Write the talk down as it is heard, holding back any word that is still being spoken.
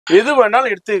எது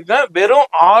வேணாலும் எடுத்துக்கங்க. வெறும்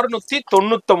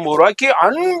 699 ரூபாய்க்கு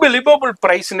அன்பிலிவபிள்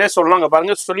பிரைஸ்னே சொல்லலாங்க.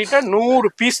 பாருங்க சொல்லிட்டேன்,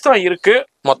 100 பீஸ் தான் இருக்கு.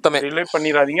 மொத்தமே ரிலே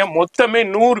பண்ணிடாதீங்க. மொத்தமே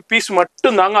 100 பீஸ்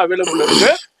மட்டும் தாங்க அவைலபிள்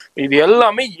இருக்கு. இது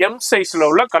எல்லாமே எம் சைஸ்ல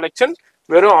உள்ள கலெக்ஷன்.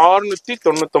 வெறும்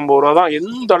 699 ரூபா தான்.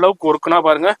 எந்த அளவுக்கு ஒர்க்குனா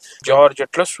பாருங்க,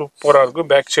 ஜார்ஜெட்ல சூப்பரா இருக்கு.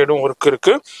 பேக் சைடும் ஒர்க்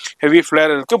இருக்கு, ஹெவி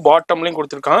ஃபிளேர் இருக்கு, பாட்டம்லயும்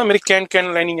கொடுத்துருக்காங்க. அது மாதிரி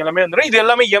கேன் லைனிங் எல்லாமே வந்துடும். இது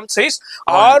எல்லாமே எம் சைஸ்.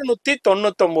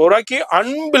 699 ரூபாய்க்கு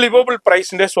அன்பிலிவபிள்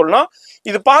பிரைஸ்னே சொல்லலாம்.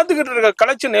 இது பார்த்துக்கிட்டு இருக்க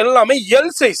கலெக்ஷன் எல்லாமே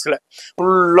எல் சைஸ்ல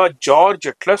ஃபுல்லா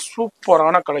ஜார்ஜெட்ல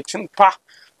சூப்பரான கலெக்ஷன். பா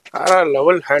வேற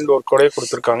லெவல் ஹேண்ட் ஒர்க்கோட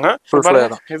கொடுத்துருக்காங்க.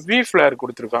 ஹெவி ஃபிளேர்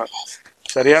கொடுத்துருக்காங்க,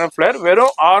 சரியான ஃபிளேர்.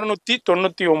 வெறும்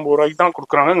 699 ரூபாய்க்கு தான்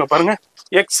கொடுக்குறாங்க. இங்க பாருங்க,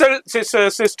 எக்ஸல்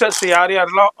சிஸ்டர்ஸ் யார்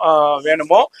யாரெல்லாம்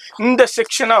வேணுமோ இந்த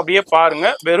செக்ஷனை அப்படியே பாருங்க.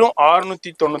 வெறும்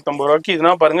 699 ரூபாய்க்கு.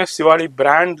 இதுனா பாருங்க, சிவாலி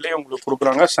பிராண்ட்லயே உங்களுக்கு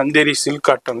கொடுக்குறாங்க. சந்தேரி சில்க்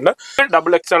காட்டன்ல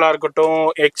டபுள் எக்ஸலா இருக்கட்டும்,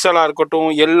 எக்ஸலா இருக்கட்டும்,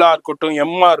 எல்லா இருக்கட்டும்,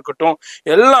 எம்ஆ இருக்கட்டும்,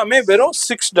 எல்லாமே வெறும்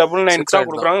 699 தான்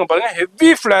கொடுக்குறாங்க. பாருங்க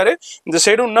ஹெவி ஃபிளேர். இந்த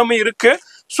சைடும் இன்னுமே இருக்கு.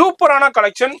 சூப்பரான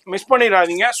கலெக்ஷன், மிஸ்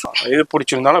பண்ணிடாதீங்க. இது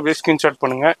பிடிச்சிருந்தாலும் அப்படியே ஸ்கிரீன்ஷாட்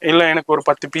பண்ணுங்க. இல்லை எனக்கு ஒரு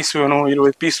 10 பீஸ் வேணும்,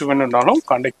 20 பீஸ் வேணும்னாலும்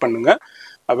கான்டாக்ட் பண்ணுங்க.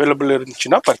 அவைலபிள்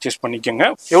இருந்துச்சுன்னா பர்ச்சேஸ் பண்ணிக்கோங்க.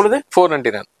 எவ்வளவு?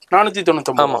 499.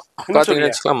 499.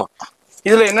 ஆமா.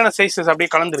 இதுல என்னென்ன சைஸஸ்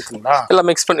அப்படியே கலந்து இருக்குங்களா? எல்லாம்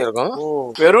மிக்ஸ் பண்ணிருக்கோம்.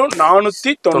 வெறும்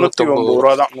 499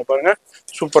 ரூபா தான். பாருங்க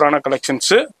சூப்பரான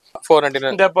கலெக்ஷன்ஸ்.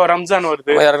 499. இந்த இப்போ ரம்ஜான்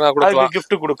வருது, அதுக்கு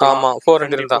gift கொடுக்கலாம். ஆமா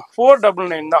 499 தான்.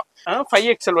 499 தான்.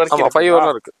 5XL வரைக்கும். 5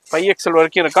 இருக்கு. 5XL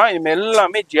வரைக்கும் இருக்கா. இது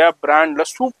எல்லாமே ஜியா பிராண்ட்ல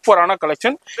சூப்பரான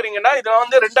கலெக்ஷன். சரிங்கடா, இது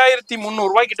வந்து 2300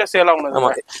 ரூபாய் கிட்ட சேல் ஆகுது. ஆமா,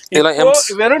 இதெல்லாம்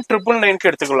வெறும் 999 க்கு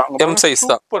எடுத்துக்கலாம். எம் சைஸ்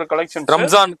தான். Super collection.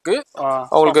 ரம்ஜானுக்கு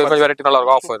உங்களுக்கு கொஞ்சம் வெரைட்டி நல்லா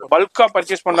இருக்கும். ஆஃபர் பல்கா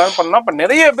பர்ச்சேஸ் பண்ணலாம். இப்ப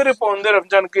நிறைய பேர் இப்போ வந்து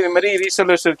ரம்ஜானுக்கு இது மாதிரி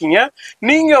ரீசெல்லர்ஸ் இருக்கீங்க.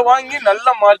 நீங்க வாங்கி நல்ல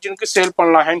மார்ஜினுக்கு சேல்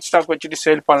பண்ணலாம். ஹேண்ட் ஸ்டாக் வச்சுட்டு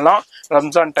சேல் பண்ணலாம்.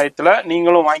 ரம்ஜான் டயத்துல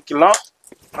நீங்களும் வாங்கிக்கலாம்.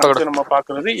 நம்ம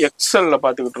பாக்குறது எக்ஸல்ல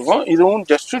பாத்துக்கிட்டு இருக்கோம். இதுவும்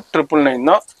ஜஸ்ட் 999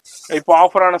 தான். இப்போ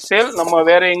ஆஃபரான சேல் நம்ம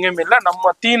வேற எங்கேயுமே இல்ல,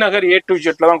 நம்ம D Nagar A to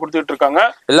Z தான் கொடுத்துட்டு இருக்காங்க.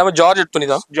 எல்லாமே ஜார்ஜெட் துணி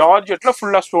தான். ஜார்ஜெட்ல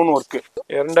ஃபுல்லா ஸ்டோன் ஒர்க்.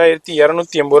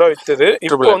 2280 ரூபா வித்தது.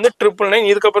 இப்போ வந்து 999.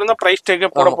 இதுக்கப்புறம் தான் பிரைஸ் டேக்கே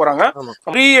போட போறாங்க.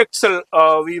 3XL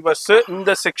வீவர்ஸ்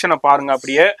இந்த செக்ஷனை பாருங்க.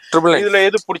 அப்படியே இதுல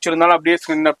எது பிடிச்சிருந்தாலும் அப்படியே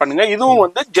ஸ்கிரீன் பண்ணுங்க. இதுவும்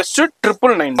வந்து ஜஸ்ட்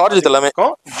 999. ஜார்ஜெட் எல்லாமே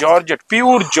ஜார்ஜெட்,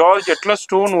 பியூர் ஜார்ஜெட்ல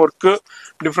ஸ்டோன் ஒர்க்,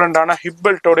 டிஃப்ரெண்டான ஹிப்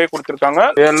பெல்ட்டோட கொடுத்துருக்காங்க.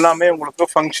 எல்லாமே உங்களுக்கு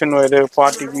ஃபங்க்ஷன் வேறு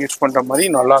பார்ட்டிக்கு யூஸ் பண்ற மாதிரி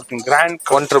நல்லா இருக்கும். கிராண்ட்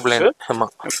 199. ஆமா,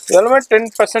 எல்லாமே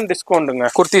 10% டிஸ்கவுண்ட்ங்க.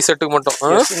 குர்த்தி செட்டுக்கு மட்டும்,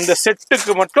 இந்த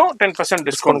செட்டுக்கு மட்டும் 10%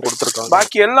 டிஸ்கவுண்ட் கொடுத்துருக்காங்க.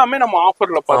 பாக்கி எல்லாமே நம்ம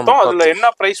ஆஃபர்ல பார்த்தோம். அதுல என்ன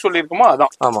பிரைஸ் சொல்லிருக்கோமோ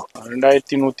அதான். ஆமா,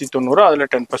 2190. அதுல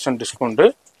 10% டிஸ்கவுண்ட்.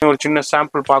 ஒரு சின்ன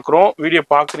சாம்பிள் பாக்குறோம். வீடியோ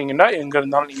பாக்குறீங்கன்னா எங்க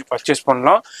இருந்தாலும் நீங்க பர்ச்சேஸ்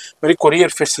பண்ணலாம். வெரி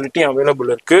கொரியர் ஃபெசிலிட்டி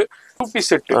அவைலபிள் இருக்கு. 2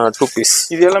 பீஸ் செட். 2 பீஸ்.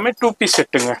 இது எல்லாமே 2 பீஸ்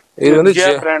செட்டுங்க. இது வந்து ஜே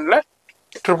பிராண்ட்ல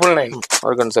 999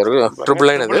 ஆர்கன் சார்.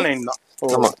 999 தான்.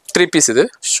 ஆமா, 3 பீஸ். இது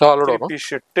ஷாலோட வரும். 3 பீஸ்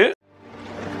செட்.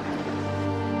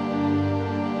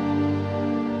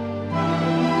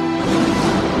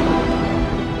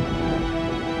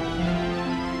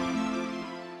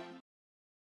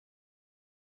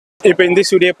 இப்போ இந்த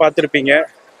வீடியோ பார்த்துருப்பீங்க.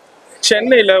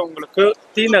 சென்னையில் உங்களுக்கு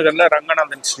டி நகரில்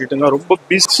ரங்கநாதன் ஸ்ட்ரீட்டுங்க, ரொம்ப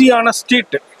பிஸியான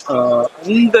ஸ்ட்ரீட்.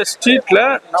 இந்த ஸ்ட்ரீட்டில்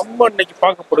நம்ம இன்னைக்கு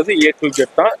பார்க்க போகிறது A to Z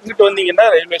தான். இங்கிட்டு வந்தீங்கன்னா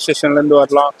ரயில்வே ஸ்டேஷன்லேருந்து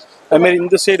வரலாம். அதுமாரி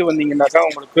இந்த சைடு வந்தீங்கன்னாக்கா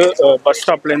உங்களுக்கு பஸ்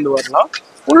ஸ்டாப்லேருந்து வரலாம்.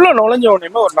 உள்ள நுழைஞ்ச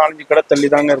உடனே ஒரு 4-5 கடை தள்ளி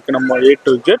தாங்க இருக்குது நம்ம A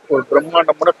to Z. ஒரு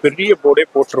பிரம்மாண்டமான பெரிய போர்டே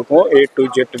போட்டிருக்கோம் A to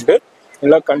Z.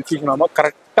 எல்லாம் கன்ஃபியூஷன் ஆகாமல்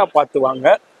கரெக்டாக பார்த்து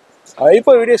வாங்க.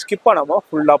 இப்போ வீடியோ ஸ்கிப் பண்ணாமல்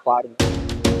ஃபுல்லாக பாருங்கள்.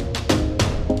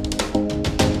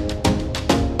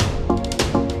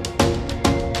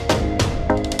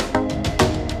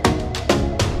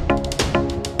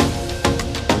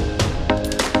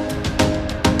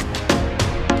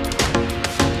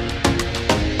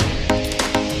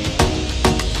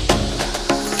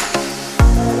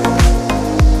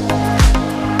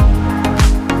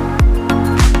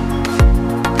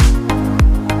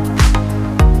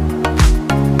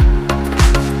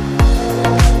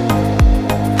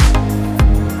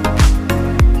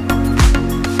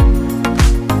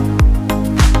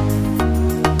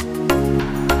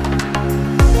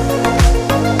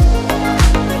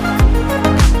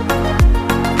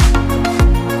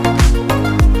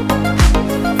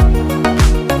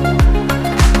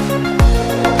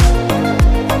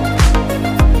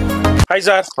 Hi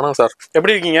sir. வணக்கம் சார்,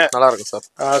 எப்படி இருக்கீங்க? நல்லா இருக்கும் சார்.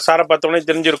 சாரை பார்த்தோன்னே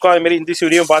தெரிஞ்சிருக்கும். அதே மாதிரி இந்த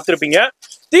வீடியோ பார்த்துருப்பீங்க.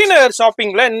 டி நகர்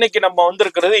ஷாப்பிங்ல இன்னைக்கு நம்ம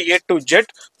வந்திருக்கிறது A to Z.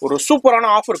 ஒரு சூப்பரான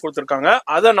ஆஃபர் கொடுத்துருக்காங்க.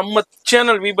 அதை நம்ம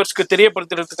சேனல் வீவர்ஸ்க்கு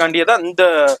தெரியப்படுத்துறதுக்காண்டியே தான் இந்த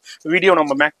வீடியோ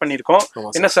நம்ம மேக் பண்ணியிருக்கோம்.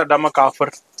 என்ன சார் டமக்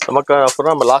ஆஃபர்? நமக்கு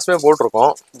ஆஃபர் நம்ம லாஸ்ட் டைம்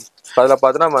போட்டிருக்கோம். அதில்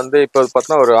பார்த்தீங்கன்னா வந்து இப்போ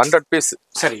பார்த்தீங்கன்னா ஒரு 100 பீஸ்.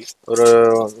 சரி, ஒரு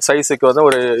சைஸுக்கு வந்து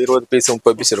ஒரு 20 பீஸ்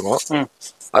 30 பீஸ் இருக்கும்.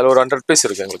 அது ஒரு 100 பீஸ்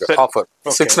இருக்கு எங்களுக்கு ஆஃபர்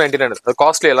 699 அது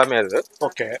காஸ்ட்லி எல்லாமே அது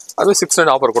ஓகே அது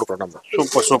 699 ஆஃபர் கொடுக்குறோம் நம்ம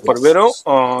சூப்பர் சூப்பர் வெறும்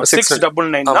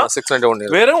 699 தான்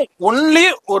 691 வெறும் ஒன்லி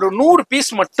ஒரு 100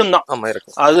 பீஸ் மட்டும் தான் ஆமா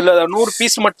இருக்கு அதுல 100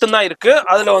 பீஸ் மட்டும் தான் இருக்கு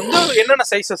அதுல வந்து என்னென்ன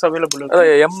சைஸஸ் அவைலபிள்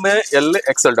இருக்கு M L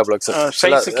XL XXL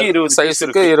சைஸ்க்கு 20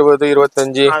 சைஸ்க்கு 20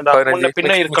 25 15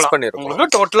 பின்ன இருக்கலாம்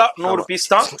உங்களுக்கு டோட்டலா 100 பீஸ்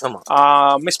தான்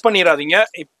மிஸ் பண்ணிராதீங்க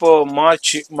இப்போ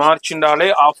மார்ச்ண்டாலே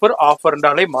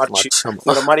ஆஃபர்ண்டாலே மார்ச்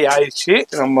இந்த மாதிரி ஆயிடுச்சு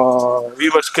நம்ம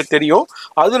வியூவர்ஸ்க்கு தெரியும்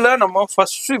அதுல நம்ம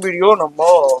ஃபர்ஸ்ட் வீடியோ நம்ம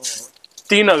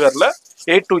டி நகர்ல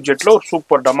A to Z ஒரு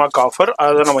சூப்பர் டமாக் ஆஃபர்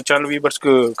அதை நம்ம சேனல்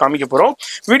வியூவர்ஸ்க்கு காமிக்க போறோம்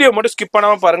வீடியோ மட்டும் ஸ்கிப்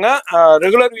பண்ணாம பாருங்க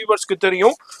ரெகுலர் வியூவர்ஸ்க்கு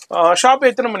தெரியும் ஷாப்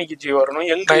எத்தனை மணிக்கு ஜி வரணும்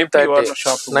எங்க வரணும்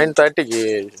ஷாப் 9:30க்கு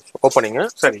ஓபனிங்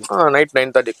சரி நைட்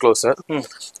 9:30 க்ளோஸ்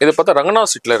இது பார்த்தா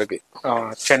ரங்கநாத் ஸ்ட்ரீட்ல இருக்கு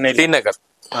சென்னை டி நகர்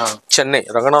சென்னை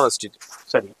ரங்கநாத் ஸ்ட்ரீட்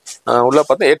சரி உள்ள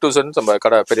பார்த்தா A to Z நம்ம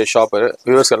கடை பெரிய ஷாப்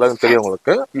வியூவர்ஸ் எல்லாரும் தெரியும்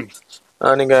உங்களுக்கு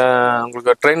நீங்க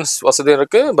உங்களுக்கு ட்ரெயின்ஸ் வசதியும்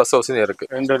இருக்கு பஸ் வசதியும் இருக்கு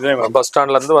பஸ்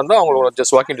ஸ்டாண்ட்ல இருந்து வந்து அவங்களுக்கு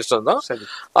ஜஸ்ட் வாக்கிங் டிஸ்டன்ஸ் தான்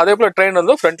அதே போல ட்ரெயின்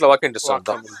வந்து ஃப்ரண்ட்ல வாக்கிங் டிஸ்டன்ஸ்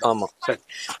தான் ஆமா சரி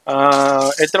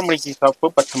எத்தனை மணிக்கு ஷாப்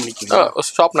 10 மணிக்கு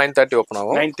ஷாப் 9:30 ஓபன்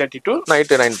ஆகும் 9:30 டு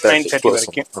நைட் 9:30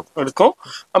 வரைக்கும் இருக்கும்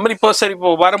அது இப்போ சரி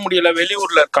இப்போ வர முடியல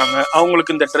வெளியூர்ல இருக்காங்க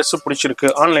அவங்களுக்கு இந்த Dress பிடிச்சிருக்கு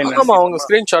ஆன்லைன்ல ஆமா அவங்க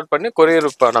ஸ்கிரீன்ஷாட் பண்ணி கொரியர்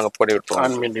நாங்க பண்ணி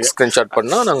விட்டுறோம் ஸ்கிரீன்ஷாட்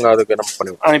பண்ணா நாங்க அதுக்கு நம்ம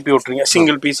பண்ணி அனுப்பி விட்டுறீங்க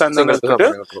சிங்கிள் பீஸ் அந்த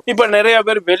மாதிரி இப்போ நிறைய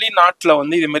பேர் வெளிநாட்டுல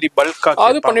வந்து இது மாதிரி பல்கா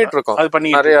அது பண்ணிட்டு இருக்கோம் அது பண்ணி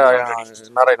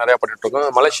நிறைய பண்ணிட்டு இருக்கோம்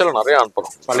மலேசியால நிறைய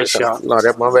அனுப்புறோம் மலேசியா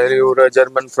நிறைய வெளியூர்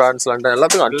ஜெர்மன் பிரான்ஸ் லண்டன்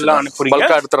எல்லாத்துக்கும் எல்லாம் அனுப்புறீங்க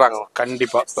பல்கா எடுத்துறாங்க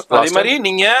கண்டிப்பா அதே மாதிரி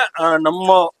நீங்க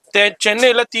நம்ம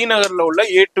சென்னையில டி நகர்ல உள்ள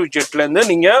A to Z இருந்து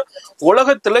நீங்க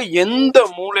உலகத்துல எந்த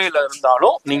மூலையில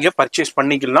இருந்தாலும் நீங்க பர்ச்சேஸ்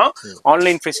பண்ணிக்கலாம்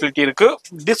ஆன்லைன் ஃபெசிலிட்டி இருக்கு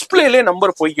டிஸ்பிளேல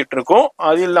நம்பர் போய்கிட்டு இருக்கும்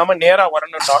அது இல்லாம நேரா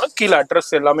வரணும்னாலும் கீழே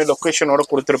அட்ரஸ் எல்லாமே லொகேஷனோட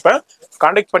கொடுத்துருப்பேன்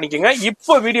கான்டாக்ட் பண்ணிக்கோங்க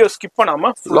இப்போ வீடியோ ஸ்கிப்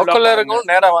பண்ணாம லோக்கல்ல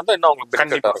இருக்கவங்க நேரா வந்து இன்னும் உங்களுக்கு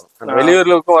கண்டிப்பா இருக்கும்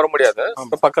வெளியூர்ல இருக்கும் வர முடியாது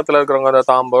பக்கத்துல இருக்கிறவங்க அந்த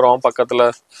தாம்பரம் பக்கத்துல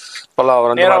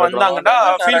பல்லாவரம் நேரா வந்தாங்கன்னா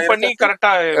ஃபீல் பண்ணி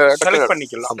கரெக்டா செலக்ட்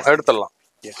பண்ணிக்கலாம் எடுத்துடலாம்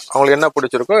அவங்களுக்கு என்ன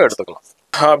பிடிச்சிருக்கோ எடுத்துக்கலாம்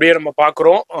அப்படியே நம்ம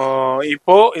பாக்குறோம்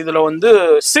இப்போ இதுல வந்து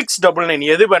 699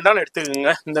 எது வேணாலும்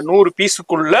எடுத்துக்கோங்க இந்த 100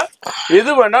 பீஸுக்குள்ள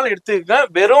எது வேணாலும் எடுத்துக்கோங்க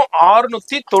வெறும்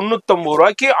 699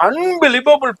 ரூபாய்க்கு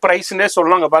அன்பிலிவபிள் பிரைஸ்னே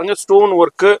சொல்லாங்க பாருங்க ஸ்டோன்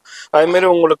ஒர்க் அதே மாதிரி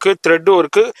உங்களுக்கு த்ரெட்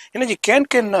ஒர்க் என்ன கேன்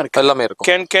இருக்கு எல்லாமே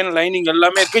இருக்கும் கேன் லைனிங்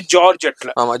எல்லாமே இருக்கு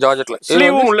ஜார்ஜெட்ல ஆமா ஜார்ஜெட்ல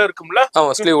ஸ்லீவும் உள்ள இருக்கும்ல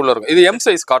ஆமா ஸ்லீவ் உள்ள இருக்கும் இது M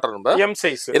சைஸ் காட்டுறோம் நம்ம M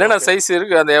சைஸ் என்னென்ன சைஸ்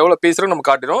இருக்கு அந்த எவ்வளவு பீஸ் இருக்கு நம்ம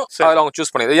காட்டிரோம் அதுல அவங்க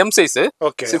சூஸ் பண்ணி இது M சைஸ்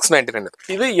ஓகே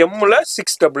 699 இது M ல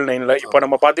 699 ல இப்போ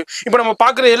நம்ம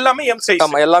பாக்குற எல்லாமே M சைஸ்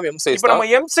ஆமா எல்லாமே M சைஸ் இப்போ நம்ம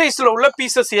M சைஸ்ல உள்ள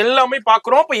பீசஸ் எல்லாமே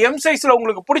பாக்குறோம் இப்போ M சைஸ்ல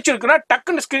உங்களுக்கு பிடிச்சிருக்குனா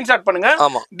டக்குன்னு ஸ்கிரீன்ஷாட் பண்ணுங்க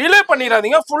ஆமா டிலே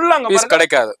பண்ணிராதீங்க ஃபுல்லா அங்க பீஸ்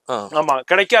கிடைக்காது ஆமா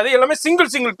கிடைக்காது எல்லாமே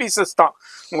சிங்கிள் பீசஸ் தான்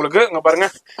உங்களுக்கு அங்க பாருங்க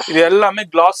இது எல்லாமே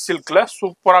கிளாஸ் சில்க்ல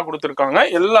சூப்பரா கொடுத்திருக்காங்க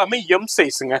எல்லாமே M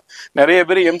சைஸ்ங்க நிறைய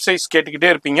பேர் M சைஸ்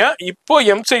கேட்டுக்கிட்டே இருப்பீங்க இப்போ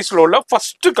M சைஸ்ல உள்ள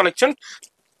ஃபர்ஸ்ட் கலெக்ஷன்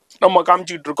நம்ம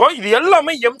காமிச்சிட்டு இருக்கோம் இது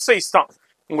எல்லாமே M சைஸ் தான்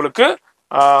உங்களுக்கு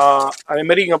அதே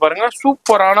மாதிரி இங்க பாருங்க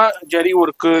சூப்பரான ஜரி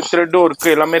ஒர்க்கு த்ரெட் ஒர்க்கு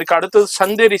எல்லாமே இருக்கு அடுத்தது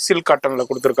சந்தேரி சில்க் காட்டன்ல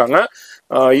கொடுத்துருக்காங்க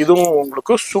இதுவும்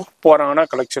உங்களுக்கு சூப்பரான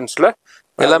கலெக்ஷன்ஸ்ல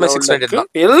எல்லாமே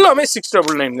 699 எல்லாமே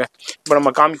 699ங்க இப்போ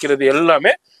நம்ம காமிக்கிறது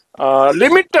எல்லாமே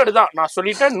லிமிட்டட் தான் நான்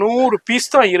சொல்லிட்டேன் 100 பீஸ்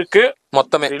தான் இருக்கு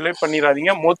மொத்தமே ரிலே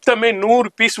பண்ணிடாதீங்க மொத்தமே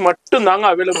 100 பீஸ் மட்டும் தாங்க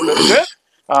அவைலபிள் இருக்கு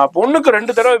பொண்ணுக்கு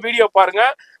 2 தடவை வீடியோ பாருங்க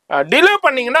டிலே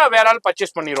பண்ணீங்கன்னா வேற ஆள்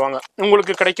பர்ச்சேஸ் பண்ணிடுவாங்க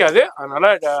உங்களுக்கு கிடைக்காது அதனால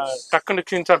டக்குன்னு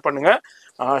ஸ்கிரீன்ஷாட் பண்ணுங்க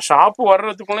ஷாப்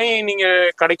வர்றதுக்குள்ளேயும் நீங்க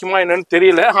கிடைக்குமா என்னன்னு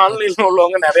தெரியல ஆன்லைன்ல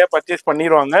உள்ளவங்க நிறைய பர்ச்சேஸ்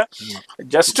பண்ணிடுவாங்க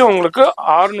ஜஸ்ட் உங்களுக்கு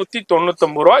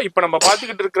 699 ரூபா இப்போ நம்ம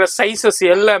பார்த்துக்கிட்டு இருக்கிற சைசஸ்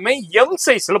எல்லாமே M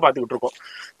சைஸ்ல பார்த்துக்கிட்டு இருக்கோம்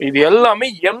இது எல்லாமே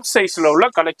M சைஸ்ல உள்ள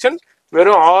கலெக்ஷன்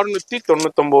வெறும்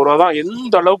 699 ரூபா தான்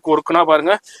எந்த அளவுக்கு ஒர்க்குனா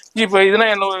பாருங்க இப்போ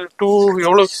இதெல்லாம்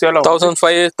எவ்வளவு சேல் ஆகும்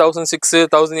 1500 1600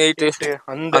 1800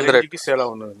 அந்த ரேஞ்சுக்கு சேல்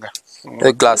ஆகுதுங்க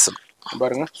இது கிளாஸ்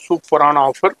பாருங்க சூப்பரான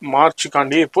ஆஃபர்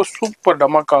மார்ச்சுக்காண்டி இப்போ சூப்பர்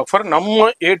டமாக் ஆஃபர் நம்ம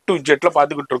A to Z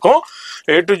பாத்துக்கிட்டு இருக்கோம்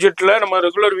A to Z நம்ம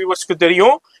ரெகுலர் வியூவர்ஸ்க்கு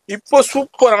தெரியும் இப்போ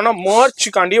சூப்பரான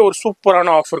மார்ச்சுக்காண்டி ஒரு சூப்பரான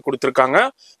ஆஃபர் கொடுத்துருக்காங்க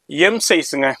M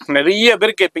சைஸுங்க நிறைய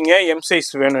பேர் கேட்பீங்க M சைஸ்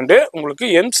வேணுண்டு உங்களுக்கு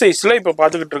M சைஸ்ல இப்போ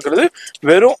பார்த்துக்கிட்டு இருக்கிறது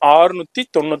வெறும்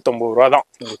 699 ரூபா தான்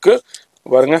உங்களுக்கு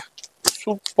பாருங்க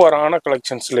சூப்பரான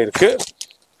கலெக்ஷன்ஸ்ல இருக்கு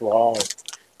வாவ்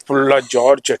ஃபுல்லா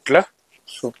ஜார்ஜெட்ல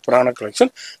சூப்பரான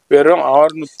கலெக்ஷன் வெறும்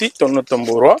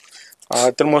 699 ரூபா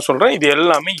திரும்ப சொல்றேன் இது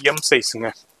எல்லாமே M சைஸுங்க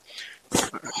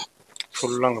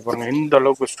ஃபுல்லாங்க பாருங்க இந்த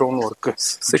அளவுக்கு ஸ்டோன் ஒர்க்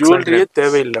ஜுவல்லரியே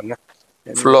தேவையில்லைங்க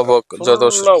ஃபுல்லா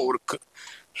ஒர்க்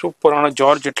சூப்பரான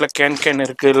ஜார்ஜெட்ல கேன்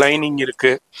இருக்கு லைனிங்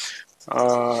இருக்கு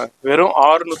வெறும்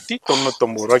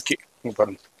 699 ரூபாய்க்கு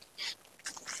பாருங்க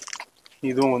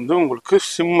இதுவும் வந்து உங்களுக்கு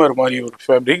சிம்மர் மாதிரி ஒரு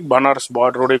ஃபேப்ரிக் பனாரஸ்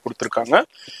பார்டரோட கொடுத்துருக்காங்க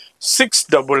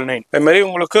 699. அதே மாதிரி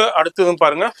உங்களுக்கு அடுத்ததும்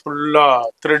பாருங்க ஃபுல்லா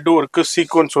த்ரெட் ஒர்க்கு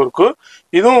சீக்வன்ஸ் ஒர்க்கு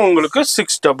இதுவும் உங்களுக்கு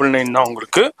 699 தான்.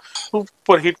 உங்களுக்கு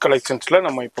சூப்பர் ஹிட் கலெக்ஷன்ஸ்ல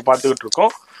நம்ம இப்போ பார்த்துக்கிட்டு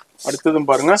இருக்கோம். அடுத்ததும்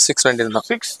பாருங்க 699 தான்.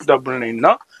 699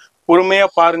 தான். பொறுமையா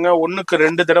பாருங்க, 1க்கு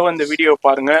 2 தடவை இந்த வீடியோ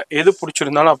பாருங்க. எது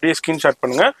பிடிச்சிருந்தாலும் அப்படியே ஸ்கிரீன்ஷாட்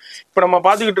பண்ணுங்க. இப்போ நம்ம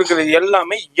பார்த்துக்கிட்டு இருக்கிறது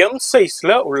எல்லாமே எம்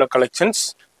சைஸ்ல உள்ள கலெக்ஷன்ஸ்.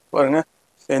 பாருங்க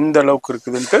எந்த அளவுக்கு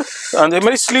இருக்குதுன்ட்டு. அதே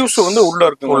மாதிரி ஸ்லீவ்ஸ் வந்து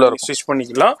உள்ள ஸ்டிச்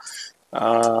பண்ணிக்கலாம்.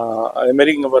 அதே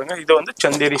மாதிரி இங்க பாருங்க இதை வந்து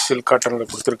சந்தேரி சில்க் காட்டன்ல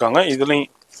கொடுத்துருக்காங்க.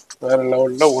 இதுலயும் வேற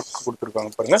லெவல்ல ஒர்க்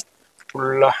கொடுத்துருக்காங்க பாருங்க.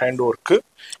 ஃபுல்லா ஹேண்ட் ஒர்க்கு.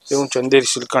 இதுவும் சந்தேரி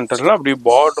சில்க் காட்டன்ல அப்படியே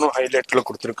பார்டரும் ஹைலைட்ல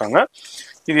கொடுத்துருக்காங்க.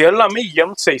 இது எல்லாமே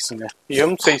எம் சைஸுங்க.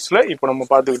 எம் சைஸ்ல இப்போ நம்ம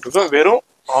பார்த்துக்கிட்டு இருக்கோம். வெறும்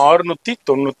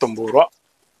 699 ரூபா.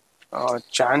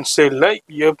 சான்ஸே இல்லை.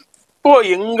 எப்போ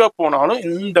எங்க போனாலும்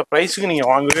இந்த பிரைஸுக்கு நீங்க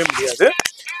வாங்கவே முடியாது.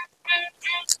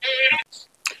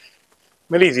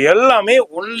 இது எல்லாமே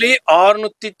ஒன்லி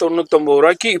 699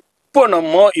 ரூபாய்க்கு இப்போ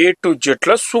நம்ம A to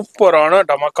Zல சூப்பரான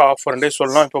டமாக்கா ஆஃபர்ன்றே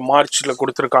சொல்லலாம். இப்போ மார்ச்ல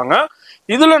கொடுத்துருக்காங்க.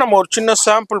 இதுல நம்ம ஒரு சின்ன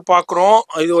சாம்பிள் பாக்குறோம்.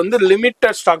 இது வந்து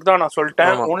லிமிட்டட் ஸ்டாக் தான் நான்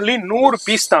சொல்லிட்டேன். ஒன்லி 100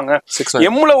 பீஸ் தாங்க.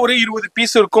 எம்ல ஒரு 20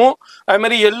 பீஸ் இருக்கும். அது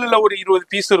மாதிரி எல்ல ஒரு 20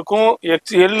 பீஸ் இருக்கும்.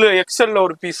 எக்ஸ்எல்ல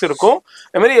ஒரு பீஸ் இருக்கும்.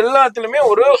 அது மாதிரி எல்லாத்துலயுமே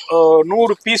ஒரு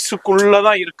 100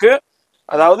 பீஸுக்குள்ளதான் இருக்கு.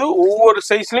 அதாவது ஒவ்வொரு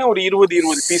சைஸ்லயும் ஒரு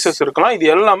 20 பீசஸ் இருக்கலாம். இது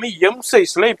எல்லாமே எம்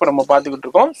சைஸ்ல இப்ப நம்ம பாத்துக்கிட்டு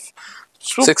இருக்கோம்.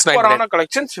 சூப்பரான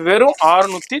கலெக்ஷன்ஸ் வெறும்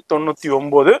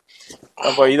 699.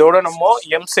 அப்ப இதோட நம்ம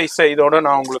எம் சைஸ் இதோட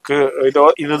நான் உங்களுக்கு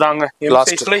இதுதாங்க எம்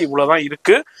சைஸ்ல இவ்வளவுதான்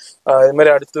இருக்கு. இது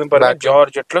மாதிரி அடுத்தது பாருங்க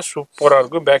ஜார்ஜெட்ல சூப்பரா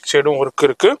இருக்கு. பேக் சைடும் ஒர்க்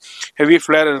இருக்கு. ஹெவி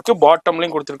ஃபிளேர் இருக்கு.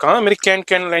 பாட்டம்லயும் கொடுத்துருக்காங்க. அது மாதிரி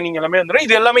கேன் லைனிங் எல்லாமே வந்துடும்.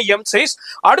 இது எல்லாமே எம் சைஸ்.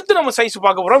 அடுத்து நம்ம சைஸ்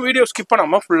பார்க்க போறோம். வீடியோ ஸ்கிப்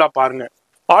பண்ணாம ஃபுல்லா பாருங்க.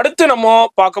 அடுத்து நம்ம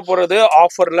பார்க்க போறது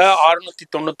ஆஃபர்ல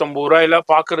 699 ரூபாயில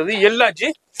பாக்குறது எல்லாஜி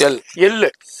எல்.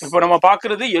 இப்ப நம்ம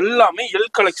பாக்குறது எல்லாமே எல்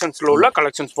கலெக்ஷன்ஸ்ல உள்ள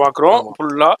கலெக்ஷன்ஸ் பாக்குறோம்.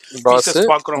 ஃபுல்லா பீசஸ்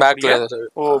பாக்குறோம்.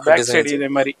 பேக் சைடு இதே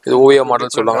மாதிரி இது ஓவியா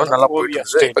மாடல் சொல்றாங்க. நல்லா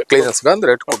போயிட்டு கிளியரன்ஸ்க்கு அந்த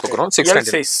ரேட் கொடுத்துறோம்.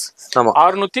 699 சைஸ். ஆமா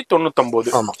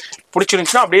 699. ஆமா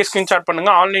பிடிச்சிருந்துச்சுன்னா அப்படியே ஸ்கிரீன்ஷாட்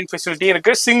பண்ணுங்க. ஆன்லைன் ஃபெசிலிட்டி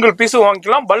இருக்கு. சிங்கிள் பீஸ்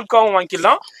வாங்கிக்கலாம், பல்காவும்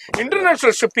வாங்கிக்கலாம்.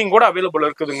 இன்டர்நேஷனல் ஷிப்பிங் கூட அவைலபிள்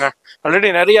இருக்குதுங்க.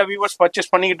 ஆல்ரெடி நிறைய வியூவர்ஸ்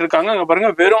பர்ச்சேஸ் பண்ணிக்கிட்டு இருக்காங்க. அங்க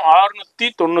பாருங்க வெறும்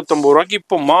 699 ரூபாய்க்கு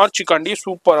இப்போ மார்ச்சுக்காண்டி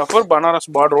சூப்பர் ஆஃபர் பனாரஸ்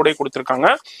பார்டரோட கொடுத்துருக்காங்க.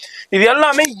 இது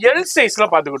எல்லாமே எல் சைஸ்ல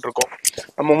பாத்துக்கிட்டு இருக்கோம்.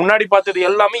 நம்ம முன்னாடி பார்த்தது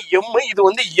எல்லாமே எம். இது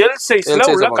வந்து எல் சைஸ்ல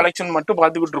உள்ள கலெக்ஷன் மட்டும்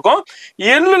பாத்துக்கிட்டு இருக்கோம்.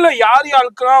 எல்ல யார்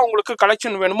யாருக்கெல்லாம் உங்களுக்கு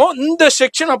கலெக்ஷன் வேணுமோ இந்த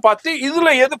செக்ஷனை பார்த்து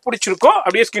இதுல எது பிடிச்சிருக்கோ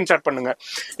அப்படியே ஸ்கிரீன்ஷாட் பண்ணுங்க.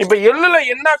 இப்ப எல்ல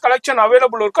என்ன கலெக்ஷன்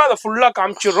அவைலபிள் இருக்கோ அதை ஃபுல்லா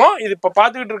காமிச்சிடுறோம். இது இப்ப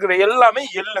பாத்துக்கிட்டு இருக்கிற எல்லாமே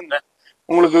எல்லுங்க.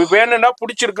 உங்களுக்கு வேணும்னா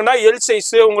பிடிச்சிருக்குன்னா எல்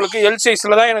சைஸ், உங்களுக்கு எல்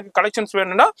சைஸ்ல தான் எனக்கு கலெக்ஷன்ஸ்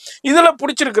வேணும்னா இதுல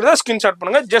பிடிச்சிருக்கிறத ஸ்கிரீன்ஷாட்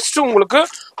பண்ணுங்க. ஜஸ்ட் உங்களுக்கு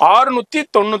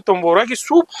 699 ரூபாய்க்கு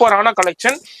சூப்பரான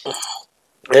கலெக்ஷன்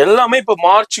எல்லாமே இப்போ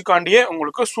மார்ச்சுக்காண்டியே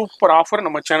உங்களுக்கு சூப்பர் ஆஃபர்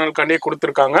நம்ம சேனலுக்காண்டியே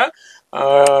கொடுத்துருக்காங்க.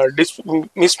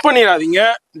 மிஸ் பண்ணிடாதீங்க,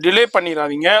 டிலே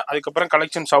பண்ணிடாதீங்க. அதுக்கப்புறம்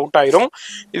கலெக்ஷன்ஸ் அவுட் ஆயிரும்.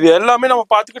 இது எல்லாமே நம்ம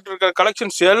பார்த்துக்கிட்டு இருக்கிற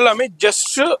கலெக்ஷன்ஸ் எல்லாமே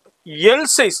ஜஸ்ட் எல்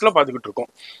சைஸ்ல பார்த்துக்கிட்டு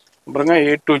இருக்கோம். பாருங்க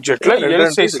A to Zல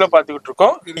எல் சைஸ்ல பாத்துக்கிட்டு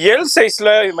இருக்கோம். எல் சைஸ்ல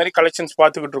இது மாதிரி கலெக்ஷன்ஸ்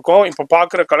பாத்துக்கிட்டு இருக்கோம். இப்ப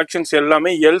பாக்குற கலெக்ஷன்ஸ்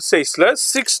எல்லாமே எல் சைஸ்ல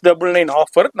 699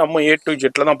 ஆஃபர் நம்ம A to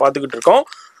Zல தான் பாத்துக்கிட்டு இருக்கோம்.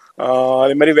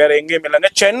 அதே மாதிரி வேற எங்கேயும் இல்லைங்க.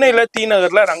 சென்னையில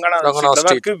T.nagarல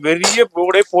ரங்கநாதன் பெரிய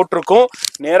போர்டே போட்டிருக்கோம்.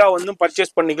 நேரா வந்து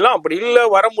பர்ச்சேஸ் பண்ணிக்கலாம். அப்படி இல்ல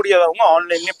வர முடியாதவங்க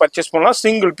ஆன்லைன்லயே பர்ச்சேஸ் பண்ணலாம்.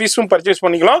 சிங்கிள் பீஸும் பர்ச்சேஸ்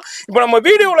பண்ணிக்கலாம். இப்ப நம்ம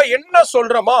வீடியோல என்ன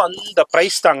சொல்றோமோ அந்த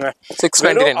பிரைஸ் தாங்க.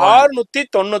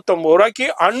 699 ரூபாய்க்கு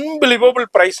அன்பிலிவபிள்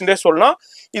பிரைஸ்ன்றே சொல்லலாம்.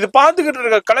 இது பார்த்துக்கிட்டு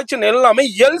இருக்க கலெக்ஷன் எல்லாமே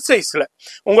எல் சைஸ்ல.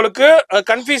 உங்களுக்கு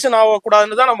கன்ஃபியூஷன்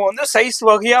ஆகக்கூடாதுன்னு தான் நம்ம வந்து சைஸ்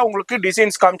வகையா உங்களுக்கு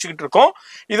டிசைன்ஸ் காமிச்சுக்கிட்டு இருக்கோம்.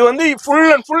 இது வந்து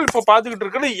ஃபுல் அண்ட் ஃபுல் இப்போ பார்த்துக்கிட்டு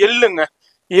இருக்கிறது எல்லுங்க.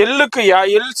 எல்லுக்கு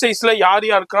எல் சைஸ்ல யார்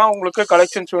யாருக்குன்னா உங்களுக்கு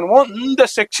கலெக்ஷன்ஸ் வேணுமோ இந்த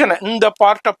செக்ஷனை இந்த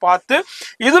பார்ட்டை பார்த்து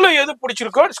இதுல எது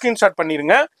பிடிச்சிருக்கோ ஸ்கிரீன்ஷாட்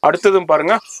பண்ணிருங்க. அடுத்ததும்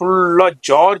பாருங்க ஃபுல்லா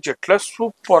ஜார்ஜெட்ல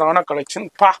சூப்பரான கலெக்ஷன்.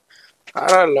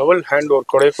 வேற லெவல் ஹேண்ட்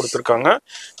ஒர்க்கோட கொடுத்துருக்காங்க.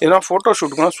 இதெல்லாம் போட்டோ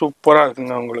ஷூட்டுக்குலாம் சூப்பரா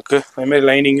இருக்குங்க. உங்களுக்கு அதே மாதிரி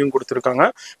லைனிங்கும் கொடுத்துருக்காங்க.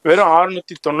 வெறும்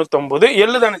 699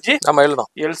 எல்லு தானே? நம்ம எல்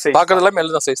தான். எல் சைஸ் பார்க்கறதுல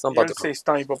எல் தான் சைஸ் தான் எல் சைஸ்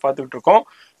தான் இப்போ பார்த்துக்கிட்டு இருக்கோம்.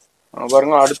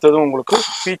 பாருங்க அடுத்ததும் உங்களுக்கு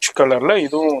பீச் கலர்ல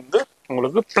இதுவும் வந்து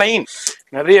உங்களுக்கு பிளைன்.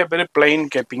 நிறைய பேர் பிளைன்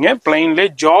கேட்பீங்க. பிளைன்ல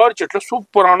ஜார்ஜெட்ல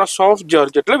சூப்பரான சாஃப்ட்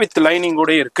ஜார்ஜெட்ல வித் லைனிங்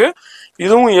கூட இருக்கு.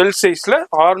 இதுவும் எல் சைஸ்ல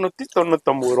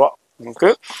 699 ரூபா. உங்களுக்கு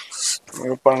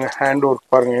பாருங்க ஹேண்ட் ஒர்க்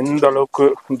பாருங்க எந்த அளவுக்கு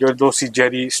ஜர்தோசி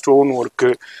ஜரி ஸ்டோன் ஒர்க்கு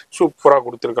சூப்பரா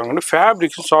கொடுத்துருக்காங்க.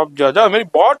 ஃபேப்ரிக்ஸும் சாஃப்ட் ஜார்ஜ். அது மாதிரி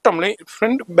பாட்டம்ல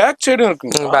ஃப்ரண்ட் பேக் சைடும்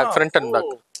இருக்குங்க. பேக் ஃப்ரண்ட் அண்ட்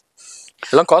பேக்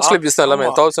எல்லாம் காஸ்ட்லி பீஸ் தான். எல்லாமே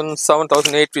 1007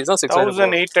 1008 பீஸ் தான்.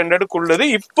 1800 குள்ளது.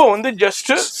 இப்போ வந்து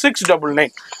ஜஸ்ட் 699.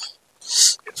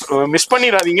 மிஸ்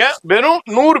பண்ணிடாதீங்க. வெறும்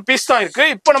 100 பீஸ் தான் இருக்கு.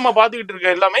 இப்போ நம்ம பாத்துக்கிட்டு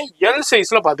இருக்க எல்லாமே எல்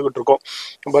சைஸ்ல பாத்துக்கிட்டு இருக்கோம்.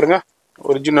 பாருங்க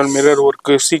original mirror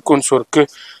work sequence work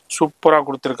சூப்பராக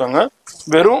கொடுத்துருக்காங்க.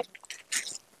 வெறும்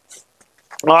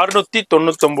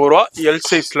 699 ரூபா எல்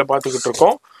சைஸில் பார்த்துக்கிட்டு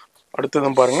இருக்கோம்.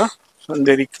 அடுத்ததும் பாருங்க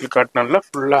சந்தேரி காட்டனில்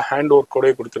ஃபுல்லாக ஹேண்ட்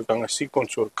ஒர்க்கோடய கொடுத்துருக்காங்க.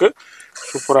 சீக்வன்ஸ் ஒர்க்கு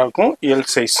சூப்பராக இருக்கும். எல்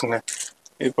சைஸுங்க.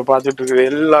 இப்போ பார்த்துட்டு இருக்கிறது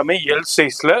எல்லாமே எல்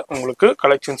சைஸில் உங்களுக்கு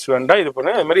கலெக்ஷன்ஸ் வேண்டாம். இது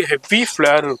பண்ண அது மாதிரி ஹெவி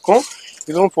ஃப்ளேர் இருக்கும்.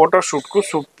 இதுவும் ஃபோட்டோ ஷூட்க்கு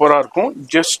சூப்பராக இருக்கும்.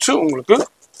 ஜஸ்ட்டு உங்களுக்கு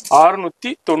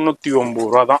 699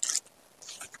 ரூபா தான்.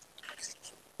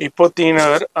 இப்போ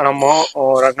டி.நகர் நம்ம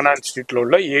ரங்கநாத் ஸ்ட்ரீட்டில்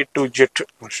உள்ள A to Z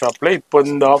ஷாப்பில் இப்போ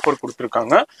இந்த ஆஃபர்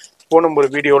கொடுத்துருக்காங்க. ஃபோன் நம்பர்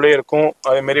வீடியோவிலே இருக்கும்.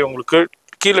 அதேமாரி உங்களுக்கு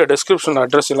கீழே டெஸ்கிரிப்ஷன்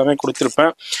அட்ரஸ் எல்லாமே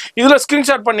கொடுத்துருப்பேன். இதில்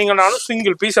ஸ்க்ரீன்ஷாட் பண்ணிங்கனாலும்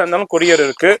சிங்கிள் பீஸாக இருந்தாலும் கொரியர்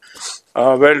இருக்குது.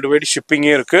 வேர்ல்டு வைடு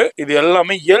ஷிப்பிங்கே இருக்குது. இது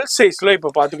எல்லாமே எல் சைஸில் இப்போ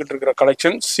பார்த்துக்கிட்டு இருக்கிற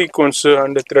கலெக்ஷன். சீக்வன்ஸு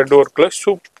அண்டு த்ரெட் ஒர்க்கில்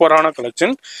சூப்பரான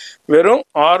கலெக்ஷன். வெறும்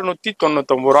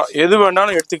 699 ரூபா. எது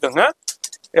வேணாலும் எடுத்துக்கோங்க.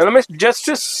 எல்லாமே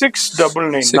ஜஸ்ட்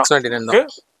 699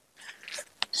 தான்.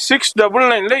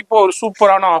 699ல இப்போ ஒரு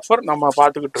சூப்பரான ஆஃபர் நம்ம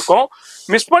பார்த்துக்கிட்டு இருக்கோம்.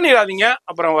 மிஸ் பண்ணிடாதீங்க,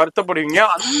 அப்புறம் வருத்தப்படுவீங்க.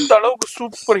 அந்த அளவுக்கு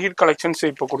சூப்பர் ஹிட் கலெக்ஷன்ஸ்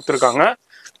இப்போ கொடுத்துருக்காங்க.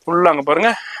 ஃபுல்லாக அங்கே பாருங்க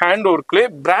ஹேண்ட் ஒர்க்லேயே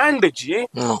பிராண்டு ஜி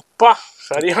பா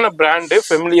சரியான பிராண்டு,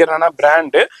 ஃபெமிலியரான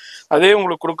பிராண்டு. அதே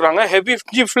உங்களுக்கு கொடுக்குறாங்க.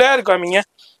 ஹெவி ஃப்ளேர் காமிங்க.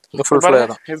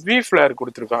 ஹெவி ஃப்ளேர்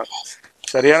கொடுத்துருக்காங்க.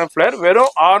 சரியான ஃப்ளேர்.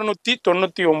 வெறும்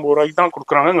 699 ரூபாய்க்கு தான்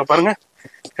கொடுக்குறாங்க. இங்கே பாருங்க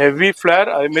ஹெவி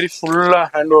ஃப்ளேர். அதேமாரி ஃபுல்லாக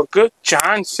ஹேண்ட் ஒர்க்கு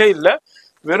சான்ஸே இல்லை.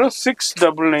 வெறும்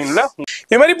 699ல.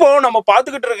 இது மாதிரி இப்போ நம்ம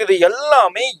பார்த்துக்கிட்டு இருக்கிறது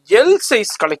எல்லாமே எல்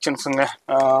சைஸ் கலெக்ஷன்ஸுங்க.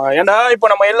 ஏன்னா இப்போ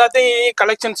நம்ம எல்லாத்தையும்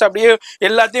கலெக்ஷன்ஸ் அப்படியே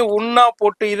எல்லாத்தையும் ஒன்றா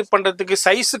போட்டு இது பண்ணுறதுக்கு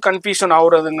சைஸு கன்ஃபியூஷன்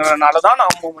ஆகுறதுங்கிறனால தான்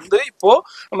நம்ம இப்போ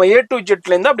நம்ம A to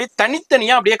Zலேருந்து அப்படியே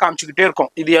தனித்தனியாக அப்படியே காமிச்சிக்கிட்டே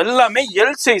இருக்கோம். இது எல்லாமே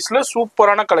எல் சைஸில்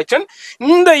சூப்பரான கலெக்ஷன்.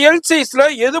 இந்த எல் சைஸில்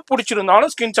எது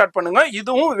பிடிச்சிருந்தாலும் ஸ்கிரீன்ஷாட் பண்ணுங்க.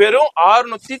 இதுவும் வெறும்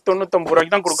 699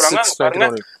 ரூபாய்க்கு தான் கொடுக்குறாங்க.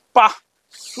 பாருங்க பா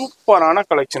சூப்பரான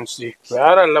கலெக்ஷன்ஸ் ஜி,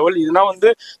 வேற லெவல். இதுனா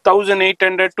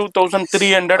 1800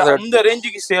 2300 அந்த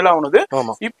ரேஞ்சுக்கு சேல் ஆகுது.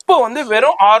 இப்போ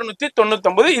வெறும்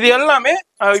 699. இது எல்லாமே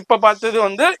இப்ப பார்த்தது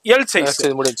எல் சைஸ்.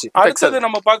 அடுத்தது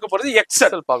நம்ம பார்க்க போறது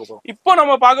எக்ஸ்எல் பார்க்க போறோம். இப்போ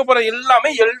நம்ம பார்க்க போற எல்லாமே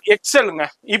எக்ஸ்எல்ங்க.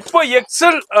 இப்போ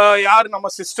எக்ஸ்எல் யார் நம்ம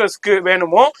சிஸ்டர்ஸ்க்கு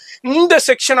வேணுமோ இந்த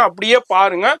செக்ஷன் அப்படியே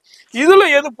பாருங்க. இதுல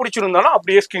எது பிடிச்சிருந்தாலும்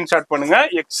அப்படியே ஸ்கிரீன்ஷாட் பண்ணுங்க.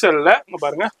 எக்ஸ்எல்ல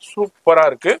பாருங்க சூப்பரா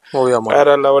இருக்கு.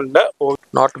 வேற லெவல்ல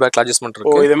நாட் பேக் அட்ஜஸ்ட்மென்ட்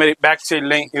இருக்கு. இதே மாதிரி பேக்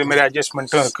சைடுல இது மாதிரி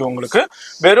அட்ஜஸ்ட்மெண்ட்டும் இருக்கு உங்களுக்கு.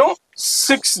 வெறும்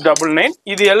 699.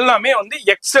 இது எல்லாமே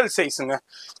எக்ஸ்எல் சைஸுங்க.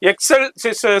 எக்ஸ்எல்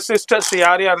சிஸ்டர்ஸ்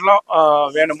யார் யாரெல்லாம்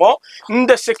வேணுமோ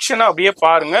இந்த செக்ஷனை அப்படியே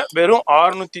பாருங்க. வெறும்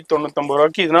 699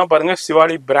 ரூபாய்க்கு. இதுனா பாருங்க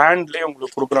சிவாலி பிராண்ட்லயே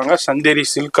உங்களுக்கு கொடுக்குறாங்க. சந்தேரி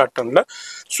சில்க் காட்டன்ல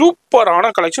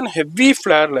சூப்பரான கலெக்ஷன். ஹெவி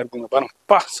ஃபிளேர்ல இருக்குங்க. பாருங்க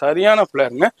பா சரியான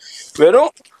ஃபிளேருங்க.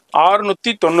 வெறும்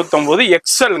 699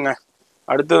 எக்ஸ்எல்ங்க.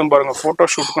 அடுத்தது பாருங்க போட்டோ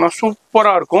ஷூட்டுக்குன்னா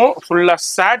சூப்பரா இருக்கும். ஃபுல்லா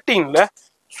சாட்டின்ல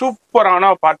சூப்பரான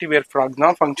பார்ட்டி வேர் ஃப்ராக்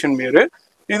தான், ஃபங்க்ஷன் வேர்.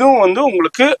 இதுவும்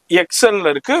உங்களுக்கு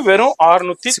எக்ஸ்எல்ல இருக்கு. வெறும்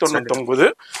 699.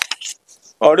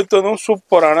 அடுத்ததும்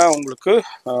சூப்பரான உங்களுக்கு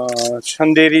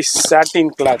சந்தேரி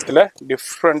சாட்டின் கிளாத்ல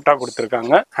டிஃப்ரெண்டா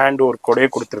கொடுத்துருக்காங்க. ஹேண்ட் ஒர்க்கோடய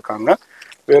கொடுத்துருக்காங்க.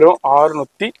 வெறும்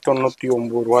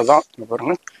 699 ரூபா தான்.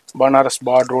 பாருங்க பனாரஸ்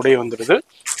பார்டரோடய வந்துடுது.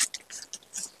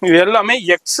 இது எல்லாமே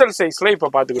எக்ஸ்எல் சைஸ்ல இப்ப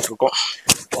பாத்துக்கிட்டு இருக்கோம்.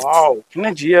 வாவ் என்ன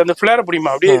ஜி அந்த ஃபிளேர்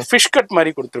பிடிமா அப்படியே ஃபிஷ் கட்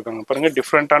மாதிரி கொடுத்துருக்காங்க. பாருங்க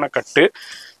டிஃப்ரெண்டான கட்டு,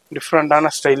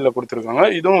 டிஃப்ரெண்டான ஸ்டைல்ல கொடுத்துருக்காங்க.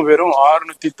 இதுவும் வெறும்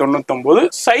 699.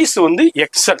 Size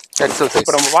XL.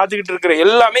 இப்போ நம்ம பார்த்துக்கிட்டு இருக்கிற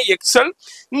எல்லாமே எக்ஸ்எல்.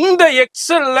 இந்த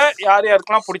எக்ஸ்எல்ல யார்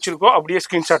யாருக்கெல்லாம் பிடிச்சிருக்கோ அப்படியே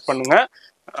ஸ்கிரீன்ஷாட் பண்ணுங்க.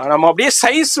 நம்ம அப்படியே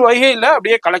சைஸ் வகையில்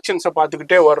அப்படியே கலெக்ஷன்ஸை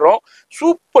பார்த்துக்கிட்டே வர்றோம்.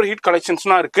 சூப்பர் ஹிட்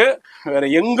கலெக்ஷன்ஸ்லாம் இருக்கு. வேற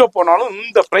எங்க போனாலும்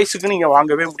இந்த ப்ரைஸுக்கு நீங்க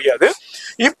வாங்கவே முடியாது.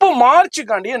 இப்போ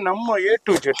மார்ச்சுக்காண்டியே நம்ம A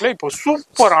to Zல இப்போ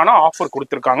சூப்பரான ஆஃபர்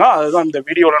கொடுத்துருக்காங்க. அதுதான் இந்த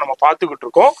வீடியோவில் நம்ம பார்த்துக்கிட்டு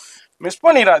இருக்கோம். மிஸ்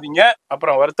பண்ணிடாதீங்க,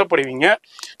 அப்புறம் வருத்தப்படுவீங்க.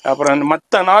 அப்புறம்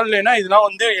மற்ற நாள்லனா இதெல்லாம்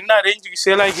என்ன ரேஞ்சுக்கு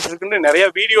சேல் ஆகிக்கிட்டு இருக்குன்னு நிறைய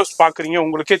வீடியோஸ் பார்க்குறீங்க,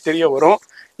 உங்களுக்கே தெரிய வரும்.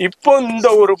 இப்போ இந்த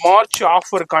ஒரு மார்ச்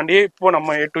ஆஃபருக்காண்டியே இப்போ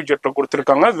நம்ம A to Zல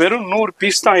கொடுத்துருக்காங்க. வெறும் 100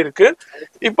 பீஸ் தான் இருக்கு.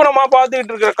 இப்போ நம்ம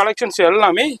பார்த்துக்கிட்டு இருக்கிற கலெக்ஷன்ஸ்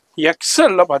எல்லாமே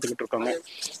எக்ஸ்எல்ல பார்த்துக்கிட்டு இருக்காங்க.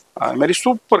 அது மாதிரி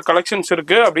சூப்பர் கலெக்ஷன்ஸ்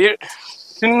இருக்கு. அப்படியே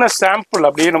சின்ன சாம்பிள்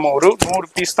அப்படியே நம்ம ஒரு 100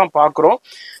 பீஸ் தான் பார்க்குறோம்.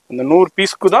 அந்த 100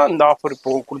 பீஸ்க்கு தான் இந்த ஆஃபர்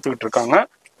இப்போ கொடுத்துக்கிட்டு இருக்காங்க.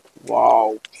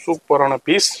 வாவ் சூப்பரான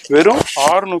பீஸ். வெறும்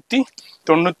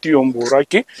 699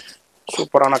 ரூபாய்க்கு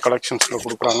சூப்பரான கலெக்ஷன்ஸ்ல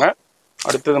கொடுக்குறாங்க.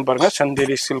 அடுத்தது பாருங்க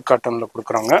சந்தேரி சில்க் காட்டன்ல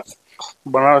கொடுக்குறாங்க.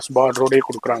 பனாரஸ் பார்டரோடய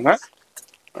கொடுக்குறாங்க.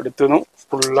 அடுத்ததும்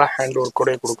ஃபுல்லா ஹேண்ட்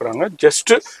ஒர்க்கோடய கொடுக்குறாங்க.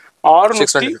 ஜஸ்ட்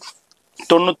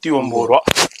 699 ரூபா.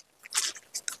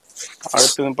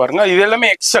 அடுத்தது பாருங்க இது எல்லாமே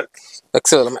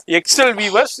எக்ஸ்எல்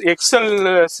வீவர்ஸ், எக்ஸ்எல்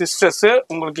சிஸ்டர்ஸ்.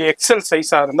 உங்களுக்கு எக்ஸ்எல்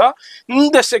சைஸா இருந்தா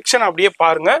இந்த செக்ஷன் அப்படியே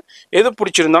பாருங்க. எது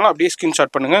பிடிச்சிருந்தாலும் அப்படியே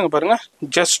ஸ்கிரீன்ஷாட் பண்ணுங்க. இங்க பாருங்க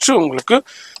ஜஸ்ட் உங்களுக்கு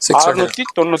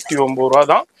 699 ரூபா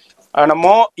தான். நம்ம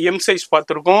எம் சைஸ்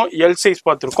பார்த்துருக்கோம், எல் சைஸ்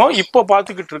பார்த்துருக்கோம். இப்போ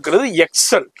பார்த்துக்கிட்டு இருக்கிறது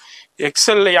எக்ஸ்எல்.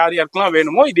 எக்ஸ்எல்ல யார் யாருக்கெல்லாம்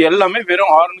வேணுமோ இது எல்லாமே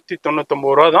வெறும்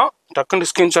 699 ரூபா தான். டக்குன்னு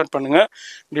ஸ்கிரீன்ஷாட் பண்ணுங்க,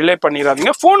 டிலே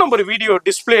பண்ணிடாதீங்க. ஃபோன் நம்பர் வீடியோ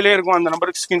டிஸ்பிளேலே இருக்கும், அந்த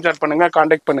நம்பருக்கு ஸ்கிரீன்ஷாட் பண்ணுங்க,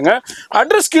 கான்டாக்ட் பண்ணுங்க.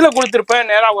 அட்ரஸ் கீழே கொடுத்துருப்பேன்,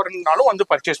 நேராக வரணும்னாலும்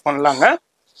வந்து பர்ச்சேஸ் பண்ணலாங்க.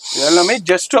 இது எல்லாமே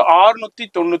ஜஸ்ட்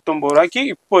 699 ரூபாய்க்கு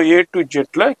இப்போ A to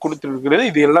Zல கொடுத்துருக்கிறது.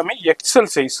 இது எல்லாமே எக்ஸ்எல்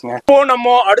சைஸ்ங்க. இப்போ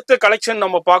நம்ம அடுத்த கலெக்ஷன்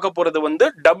நம்ம பார்க்க போறது வந்து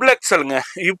டபுள் எக்ஸ்எல்ங்க.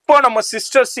 இப்போ நம்ம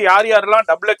சிஸ்டர்ஸ் யார் யாரெல்லாம்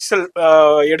டபுள் எக்ஸ்எல்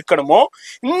எடுக்கணுமோ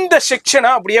இந்த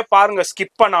செக்ஷனை அப்படியே பாருங்க,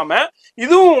 ஸ்கிப் பண்ணாம.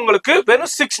 இதுவும் உங்களுக்கு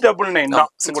வெறும் 699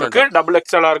 தான். உங்களுக்கு டபுள்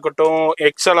எக்ஸ்எல்லா இருக்கட்டும்,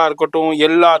 எக்ஸ்எல்லா இருக்கட்டும்,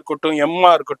 எல்லா இருக்கட்டும்,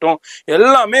 எம்ஆ இருக்கட்டும்,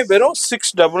 எல்லாமே வெறும்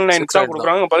 699 தான்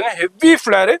கொடுக்குறாங்க. பாருங்க, ஹெவி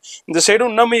ஃபிளேர் இந்த சைடு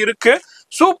இன்னுமே இருக்கு.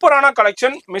 சூப்பரான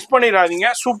கலெக்ஷன், மிஸ் பண்ணிடாதீங்க.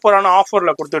 சூப்பரான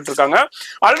ஆஃபர்ல கொடுத்துட்டு இருக்காங்க.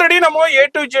 ஆல்ரெடி நம்ம A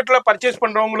to Zல பர்ச்சேஸ்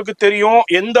பண்றவங்களுக்கு தெரியும்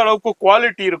எந்த அளவுக்கு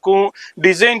குவாலிட்டி இருக்கும்,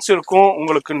 டிசைன்ஸ் இருக்கும்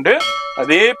உங்களுக்குண்டு.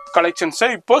 அதே கலெக்ஷன்ஸை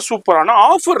இப்போ சூப்பரான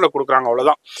ஆஃபர்ல கொடுக்குறாங்க,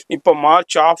 அவ்வளவுதான். இப்போ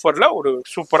மார்ச் ஆஃபர்ல ஒரு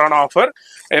சூப்பரான ஆஃபர்.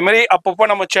 அதே மாதிரி அப்பப்போ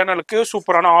நம்ம சேனலுக்கு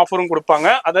சூப்பரான ஆஃபரும் கொடுப்பாங்க.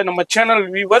 அதை நம்ம சேனல்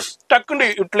வியூவர்ஸ் டக்குன்னு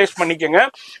யூட்டிலைஸ் பண்ணிக்கோங்க,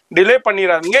 டிலே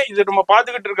பண்ணிடாதீங்க. இது நம்ம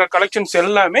பார்த்துக்கிட்டு இருக்க கலெக்ஷன்ஸ்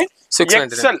எல்லாமே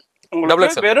எக்ஸ்எல்.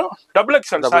 உங்களுக்கு வெறும் double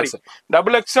XL, sorry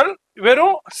double XL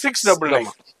வெறும் 699.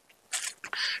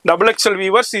 டபுள் எக்ஸ்எல்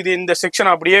வியூவர்ஸ் இது இந்த செக்ஷன்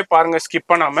அப்படியே பாருங்க, ஸ்கிப்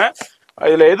பண்ணாம.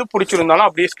 இதுல எது பிடிச்சிருந்தாலும்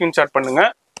அப்படியே ஸ்கிரீன்ஷாட் பண்ணுங்க.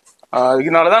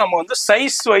 இதனாலதான் நம்ம வந்து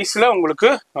சைஸ் வைஸ்ல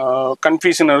உங்களுக்கு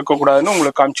கன்ஃபியூஷன் இருக்கக்கூடாதுன்னு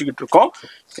உங்களுக்கு காமிச்சுக்கிட்டு இருக்கோம்.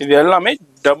 இது எல்லாமே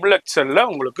டபுள் எக்ஸ்எல்ல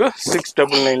உங்களுக்கு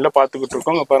 699ல பார்த்துக்கிட்டு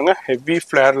இருக்கோம். பாருங்க, ஹெவி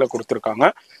ஃபிளேர்ல கொடுத்துருக்காங்க,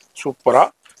 சூப்பரா.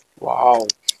 வாவ்,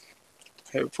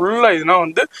 ஃபுல்லா இதுனா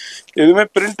வந்து எதுவுமே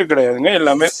பிரிண்ட் கிடையாதுங்க,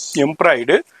 எல்லாமே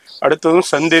எம்ப்ராய்டு. அடுத்ததும்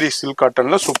சந்தேரி சில்க்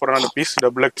காட்டன்ல சூப்பரான பீஸ்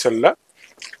டபுள் எக்ஸ்எல்ல.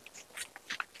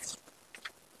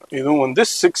 இதுவும் வந்து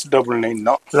 699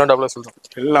 தான்.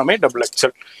 எல்லாமே டபுள்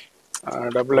எக்ஸ்எல்.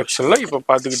 டபுள் எக்ஸ்எல்ல இப்போ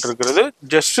பார்த்துக்கிட்டு இருக்கிறது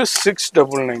ஜஸ்ட்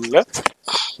 699ல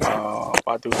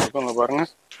பார்த்துக்கிட்டு இருக்கோம். பாருங்க,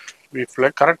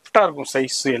 வீஃப்ல கரெக்டா இருக்கும்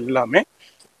சைஸ் எல்லாமே.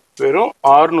 வெறும்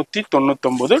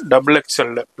 699 டபுள்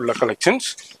எக்ஸ்எல்ல உள்ள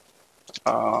கலெக்ஷன்ஸ்.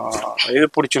 இது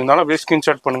பிடிச்சிருந்தாலும் அப்படியே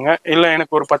ஸ்கிரீன்ஷாட் பண்ணுங்க. இல்லை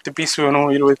எனக்கு ஒரு 10 பீஸ் வேணும்,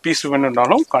 20 பீஸ்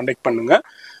வேணும்னாலும் கான்டாக்ட் பண்ணுங்க.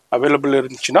 அவைலபிள்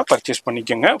இருந்துச்சுன்னா பர்ச்சேஸ்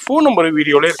பண்ணிக்கோங்க. ஃபோன் நம்பர்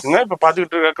வீடியோல இருக்குங்க. இப்போ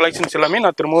பார்த்துக்கிட்டு இருக்க கலெக்ஷன்ஸ் எல்லாமே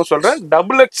நான் திரும்பவும் சொல்றேன்,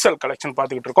 டபுள் எக்ஸ்எல் கலெக்ஷன்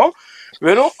பார்த்துக்கிட்டு இருக்கோம்.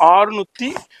 வெறும்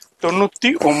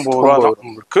 699 ரூபா தான்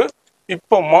உங்களுக்கு.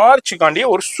 இப்போ மார்ச்சுக்காண்டியே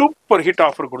ஒரு சூப்பர் ஹிட்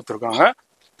ஆஃபர் கொடுத்துருக்காங்க.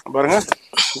 பாருங்க,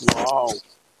 வாவ்,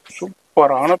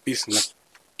 சூப்பரான பீஸ்ங்க.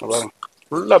 பாருங்க,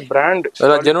 ஃபுல்லா பிராண்ட்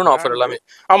ஜெனுவன் ஆஃபர் எல்லாமே.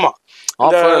 ஆமா,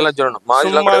 ஆஃபர் எல்லாம் ஜெனுவன்.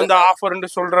 சும்மா இந்த ஆஃபர்னு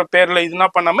சொல்ற பேர்ல இதுனா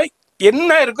பண்ணாம என்ன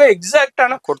இருக்கோ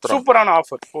எக்ஸாக்டான சூப்பரான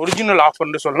ஆஃபர், ஒரிஜினல்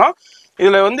ஆஃபர்னு சொல்லலாம்.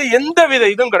 இதுல வந்து எந்த வித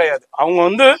இதுவும் கிடையாது. அவங்க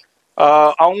வந்து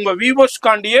அவங்க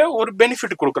வியூவர்ஸ்காண்டியே ஒரு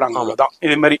பெனிஃபிட் கொடுக்குறாங்க, அவ்வளவுதான்.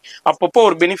 இது மாதிரி அப்பப்போ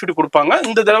ஒரு பெனிஃபிட் கொடுப்பாங்க.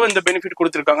 இந்த தடவை இந்த பெனிஃபிட்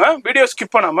கொடுத்துருக்காங்க. வீடியோ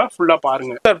ஸ்கிப் பண்ணாம ஃபுல்லா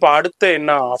பாருங்க. இப்போ அடுத்து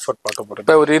என்ன ஆஃபர் பார்க்க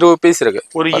போறது? ஒரு 20 பீஸ் இருக்கு.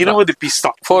 ஒரு 20 பீஸ்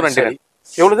தான். 499.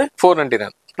 எவ்வளவு?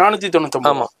 499. 499.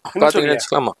 ஆமா, பாத்தீங்கன்னா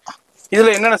வச்சுக்கலாமா.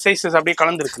 இதுல என்னென்ன சைஸஸ் அப்படியே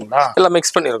கலந்து இருக்குங்களா? எல்லாம்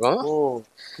மிக்ஸ் பண்ணிருக்கோம்.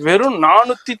 வெறும்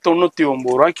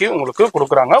 499 ரூபாய்க்கு உங்களுக்கு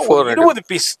கொடுக்குறாங்க 20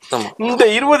 பீஸ். இந்த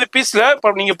 20 பீஸ்ல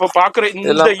இப்ப நீங்க இப்ப பாக்குற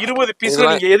இந்த 20 பீஸ்ல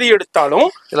நீங்க எது எடுத்தாலும்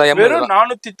வெறும்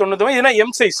 499. இதுனா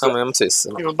எம் சைஸ்.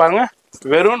 இப்ப பாருங்க,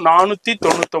 வெறும்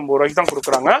 499 ரூபாய்க்கு தான்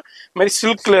கொடுக்குறாங்க. அது மாதிரி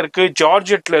சில்க்ல இருக்கு,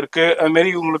 ஜார்ஜெட்ல இருக்கு, அது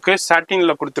மாதிரி உங்களுக்கு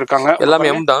சாட்டின்ல கொடுத்துருக்காங்க. எல்லாமே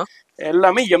எம் தான்,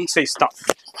 எல்லாமே எம் சைஸ் தான்.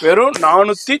 வெறும்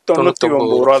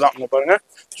 499 ரூபா தான். பாருங்க,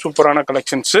 சூப்பரான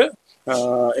கலெக்ஷன்ஸ்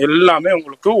எல்லாமே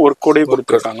உங்களுக்கு ஒர்க் கூட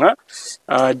கொடுத்துருக்காங்க.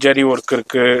 ஜரி ஒர்க்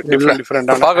இருக்கு,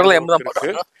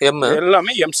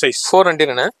 எல்லாமே எம் சைஸ்.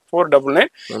 499.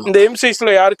 இந்த எம் சைஸ்ல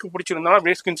யாருக்கு பிடிச்சிருந்தாலும்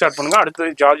அப்படியே ஸ்கிரீன்ஷாட் பண்ணுங்க. அடுத்தது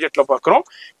ஜார்ஜெட்ல பாக்குறோம்.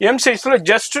 எம் சைஸ்ல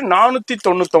ஜஸ்ட்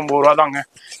 499 ரூபா தாங்க.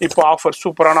 இப்போ ஆஃபர்,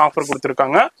 சூப்பரான ஆஃபர்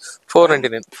கொடுத்துருக்காங்க.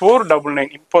 499.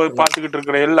 இப்போ பாத்துக்கிட்டு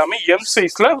இருக்கிற எல்லாமே எம்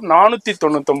சைஸ்ல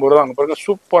 499 ரூபா. பாருங்க,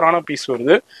 சூப்பரான பீஸ்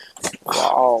வருது.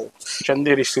 வாவ்,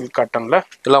 சந்தேரி சில்க் காட்டன்ல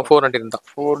எல்லாம் 499 தான்.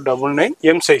 499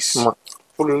 எம் சைஸ்,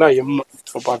 ஃபுல்லா எம்.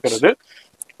 இப்போ பாக்குறது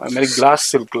அது மாதிரி கிளாஸ்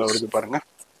சில்க்ல வருது பாருங்க.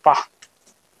 பா,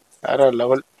 வேற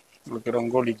லெவல். உங்களுக்கு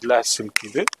ரங்கோலி கிளாஸ் சில்க்.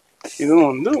 இதுவும்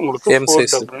வந்து உங்களுக்கு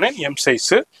 499 எம்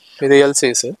சைஸ். இது எல்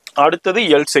சைஸ். அடுத்தது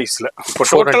எல் சைஸ்ல இப்போ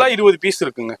டோட்டலா 20 பீஸ்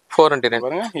இருக்குங்க. 499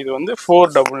 பாருங்க. இது வந்து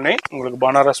 499. உங்களுக்கு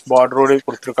பனாரஸ் பார்டரோட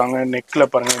கொடுத்துருக்காங்க. நெக்ல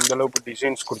பாருங்க இந்த அளவுக்கு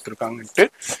டிசைன்ஸ் கொடுத்துருக்காங்கன்ட்டு.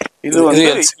 இது வந்து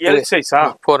எல் சைஸா?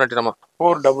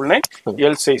 499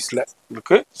 எல் சைஸ்ல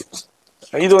இருக்கு.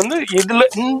 இது வந்து இதுல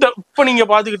இந்த இப்ப நீங்க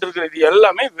பாத்துக்கிட்டு இருக்கிறது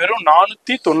எல்லாமே வெறும்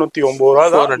 499 ரூபா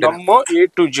தான். நம்ம A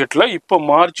to Zல இப்ப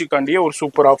மார்ச்சுக்காண்டியே ஒரு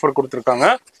சூப்பர் ஆஃபர் கொடுத்துருக்காங்க.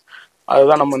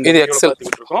 அதுதான் நம்ம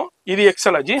பாத்துக்கிட்டு இருக்கோம். இது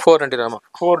எக்ஸல் ஆஜி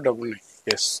 499.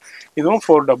 எஸ், இதுவும்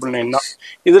 499 தான்.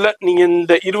 இதுல நீங்க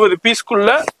இந்த 20 பீஸ்க்குள்ள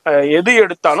எது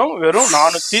எடுத்தாலும் வெறும்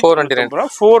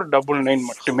 499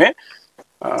 மட்டுமே.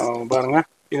 பாருங்க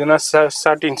இதுனா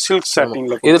சாட்டின் சில்க்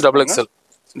சாட்டின்ல இது டபுள் எக்ஸ்எல்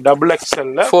டபுள்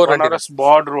எக்ஸ்எல்ல பனாரஸ்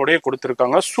பார்டரோடே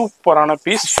கொடுத்துருக்காங்க. சூப்பரான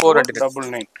பீஸ்.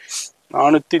 499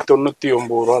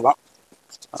 499 தான்.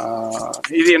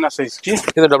 இது என்ன சைஸ்?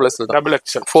 இது டபுள் எக்ஸ்எல் தான். டபுள்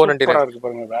எக்ஸ்எல் 499 இருக்கு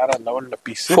பாருங்க. வேற லெவல்ல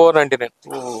பீஸ். 499.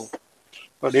 ஓ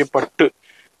அப்படியே பட்டு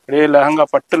அப்படியே லெஹங்கா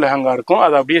பட்டு லெஹங்கா இருக்கும்.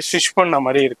 அது அப்படியே ஸ்டிச் பண்ண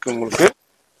மாதிரி இருக்கு உங்களுக்கு.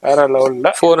 வேற லெவல்ல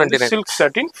 499 சில்க்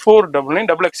சாட்டின் 499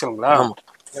 டபுள் எக்ஸ்எல்ங்களா? ஆமா.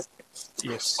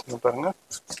 எஸ் பாருங்க.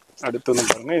 அடுத்து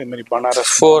பாருங்க இது மாதிரி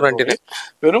பனாரஸ் 499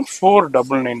 வெறும்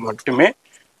 499 மட்டுமே.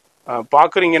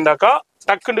 பாக்குறீங்கன்னாக்கா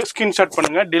டக்குன்னு ஸ்கிரீன்ஷாட்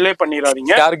பண்ணுங்க. டிலே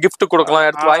பண்ணிராதீங்க. யார் gift கொடுக்கலாம்,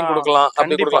 எடுத்து வாங்கி கொடுக்கலாம்,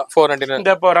 அப்படி கொடுக்கலாம். 499.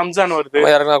 இந்த இப்ப ரம்ஜான் வருது,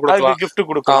 யாரனா கொடுக்கலாம், gift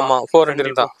கொடுக்கலாம். ஆமா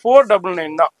 499 தான்.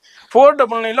 499 தான்.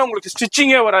 499ல உங்களுக்கு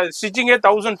ஸ்டிச்சிங்கே வராது. ஸ்டிச்சிங்கே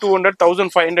 1200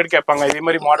 1500 கேட்பாங்க. இதே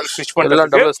மாதிரி மாடல் ஸ்டிச்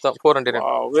பண்றதுக்கு டபுள்ஸ் தான்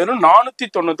 499. வெறும்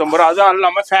 499. அது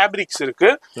இல்லாம ஃபேப்ரிக்ஸ்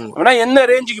இருக்கு. ஆனா என்ன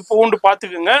ரேஞ்சுக்கு போகும்னு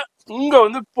பாத்துக்கோங்க. இங்க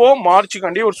வந்து இப்போ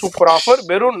மார்ச்சுக்காண்டி ஒரு சூப்பர் ஆஃபர்.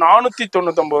 வெறும்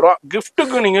 499 ரூபா.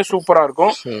 கிஃப்ட்டுக்கு நீங்க சூப்பரா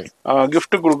இருக்கும்.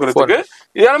 கிஃப்ட் கொடுக்கறதுக்கு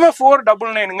இதெல்லாமே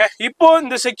 499ங்க. இப்போ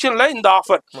இந்த செக்ஷன்ல இந்த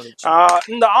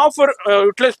ஆஃபர்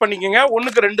யூட்டிலைஸ் பண்ணிக்கோங்க.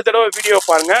 1க்கு 2 தடவை வீடியோ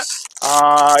பாருங்க.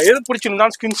 எது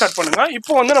பிடிச்சிருந்தாலும் ஸ்கிரீன்ஷாட் பண்ணுங்க.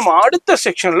 இப்போ வந்து நம்ம அடுத்த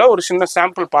செக்ஷன்ல ஒரு சின்ன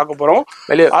சாம்பிள் பார்க்க போறோம்.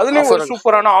 அதுலயும் ஒரு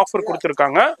சூப்பரான ஆஃபர்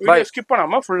கொடுத்திருக்காங்க. ஸ்கிப்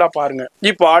பண்ணாம ஃபுல்லா பாருங்க.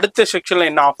 இப்போ அடுத்த செக்ஷன்ல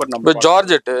என்ன ஆஃபர்? நம்ம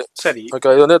ஜார்ஜெட். சரி,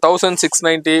 ஓகே. இது வந்து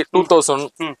 1690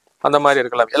 2000 அந்த மாதிரி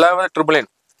இருக்கலாம். எல்லாமே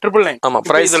 999. ஆமா.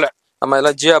 பிரைஸ் இதுல நம்ம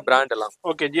எல்லாம் ஜியா பிராண்ட் எல்லாம்.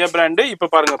 ஓகே, ஜியா பிராண்ட். இப்ப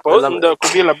பாருங்க, இப்போ இந்த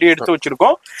குடியல் அப்படியே எடுத்து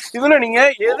வச்சிருக்கோம். இதுல நீங்க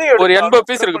எதை ஒரு 80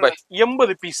 பீஸ் இருக்கு பாய்.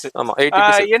 80 பீஸ். ஆமா 80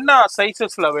 பீஸ். என்ன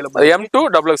சைஸஸ்ல அவேலபிள்? M2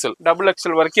 டபுள்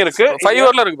எக்ஸ்எல் வரைக்கும் இருக்கு. 5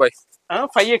 வரல இருக்கு பாய்.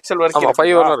 5XL வரைக்கும். ஆமா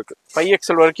 5 வரல இருக்கு.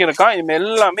 5XL வரைக்கும் இருக்கா. இது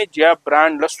எல்லாமே ஜியா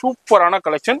பிராண்ட்ல சூப்பரான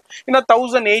கலெக்ஷன். இந்த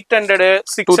 1800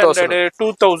 600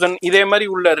 2000 இதே மாதிரி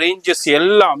உள்ள ரேஞ்சஸ்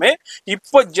எல்லாமே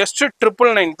இப்போ ஜஸ்ட்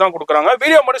 999 தான் கொடுக்குறாங்க.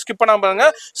 வீடியோ மட்டும் ஸ்கிப் பண்ணாம பாருங்க.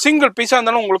 சிங்கிள் பீஸா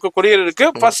இருந்தாலும் உங்களுக்கு கொரியர் இருக்கு.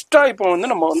 ஃபர்ஸ்டா இப்போ வந்து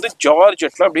நம்ம வந்து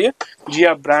ஜார்ஜெட்ல அப்படியே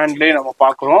ஜியா பிராண்ட்லயே நம்ம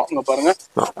பாக்குறோம். இங்க பாருங்க.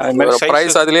 அதே மாதிரி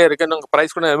பிரைஸ் அதுலயே இருக்கு. நாங்க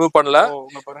பிரைஸ் கூட ரிமூவ் பண்ணல.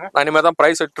 இங்க பாருங்க. நான் இனிமே தான்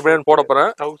பிரைஸ் 999 போட போறேன்.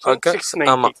 ஓகே.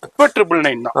 ஆமா இப்போ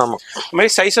 999 தான். ஆமா. இந்த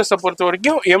மாதிரி சைஸஸ் பொறுத்த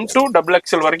வரைக்கும் M2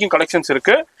 XXL வரைக்கும் கலெக்ஷன்ஸ்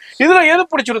இருக்கு. இதுல எது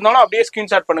பிடிச்சிருந்தாலும் அப்படியே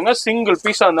ஸ்கிரீன்ஷாட் பண்ணுங்க. சிங்கிள்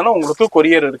பீஸா இருந்தாலும் உங்களுக்கு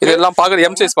கொரியர் இருக்கு. இதெல்லாம் பாக்குறது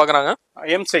M சைஸ் பாக்குறாங்க.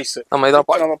 M size. நம்ம இத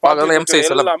பாக்குறது M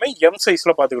சைஸ் எல்லாமே M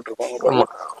சைஸ்ல பாத்துக்கிட்டு இருக்கோம். ஆமா.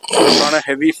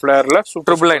 ஹெவி ஃபிளேர்ல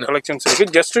சூப்பர் 999 கலெக்ஷன்ஸ் இருக்கு.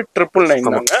 ஜஸ்ட்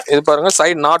 999 தாங்க. இது பாருங்க,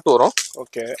 சைடு நாட் வரும்.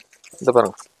 ஓகே. இது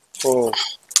பாருங்க. ஓ.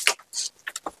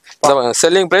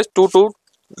 Selling price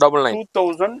 2299.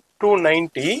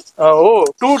 2290. ஓ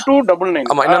 2299.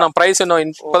 ஆமா. இன்னும் நான் பிரைஸ் இன்னும்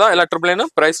இப்பதான் எல்லாம் 999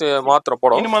 பிரைஸ் மாத்திர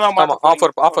போறோம். ஆமா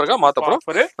ஆஃபர்க்கா மாத்த போறோம்.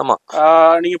 ஆமா.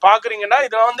 நீங்க பாக்குறீங்கன்னா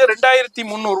இது வந்து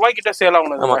 2300 ரூபாய் கிட்ட சேல்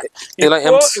ஆகுது. ஆமா. இதெல்லாம்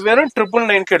வெறும்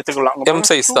 999 க்கு எடுத்துக்கலாம். M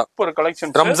சைஸ் தான். Super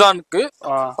collection. ரம்ஜானுக்கு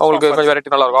உங்களுக்கு கொஞ்சம்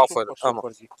வெரைட்டி நல்லா இருக்கும் ஆஃபர். ஆமா.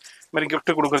 மாதிரி gift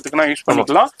கொடுக்கிறதுக்குனா யூஸ்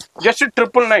பண்ணிக்கலாம். ஜஸ்ட்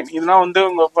 999. இதெல்லாம் வந்து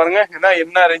உங்க பாருங்க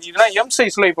என்ன ரேஞ்ச்? இதெல்லாம் M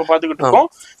சைஸ்ல இப்ப பாத்துக்கிட்டு இருக்கோம்.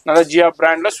 நல்ல ஜியா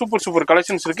பிராண்ட்ல சூப்பர்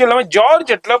கலெக்ஷன்ஸ் இருக்கு. எல்லாமே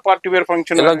ஜார்ஜெட்ல பார்ட்டி வேர்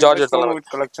ஃபங்க்ஷன்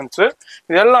கலெக்ஷன்ஸ்.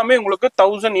 இது எல்லாமே உங்களுக்கு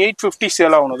 1850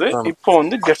 சேல் ஆகுது. இப்போ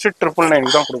வந்து ஜஸ்ட்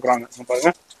 999 தான் கொடுக்குறாங்க.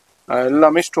 பாருங்க,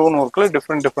 எல்லாமே ஸ்டோன் ஒர்க்ல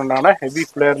டிஃபரெண்டான ஹெவி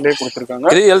ஃபிளேர்லயே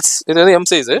கொடுத்திருக்காங்க. இது M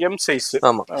சைஸ். M size.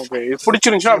 ஆமா. ஓகே. இது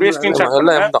பிடிச்சிருந்துச்சுனா அப்படியே ஸ்கிரீன்ஷாட்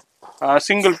பண்ணுங்க.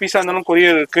 சிங்கிள் பீஸா இருந்தாலும்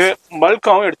கொரியர் இருக்கு.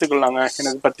 பல்காவும் எடுத்துக்கலாங்க.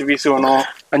 எனக்கு 10 பீஸ் வேணும்,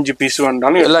 5 பீஸ்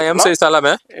வேண்டாலும் எல்லாம் M சைஸ்.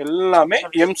 எல்லாமே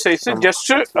M சைஸ்.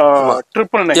 ஜஸ்ட்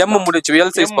 999. M முடிச்சு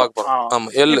L சைஸ் பார்க்க போறோம். ஆமா.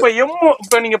 L.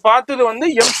 இப்போ நீங்க பார்த்தது வந்து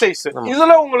M சைஸ்.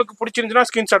 இதுல உங்களுக்கு பிடிச்சிருந்துச்சுனா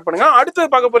ஸ்கிரீன்ஷாட் பண்ணுங்க. அடுத்து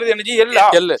பார்க்க போறது என்னது?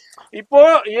 L. இப்போ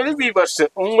L வீவர்ஸ்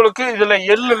உங்களுக்கு இதுல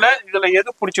இதுல எது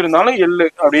பிடிச்சிருந்தாலும் L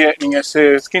அப்படியே நீங்க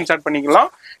ஸ்கிரீன்ஷாட் பண்ணிக்கலாம்.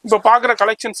 இப்போ பாக்குற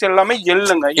கலெக்ஷன்ஸ் எல்லாமே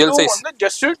Lங்க. இது வந்து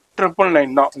ஜஸ்ட்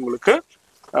 999 தான் உங்களுக்கு.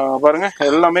 பாருங்க,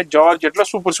 எல்லாமே ஜார்ஜெட்ல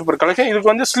சூப்பர் கலெக்ஷன். இதுக்கு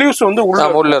வந்து ஸ்லீவ்ஸ் வந்து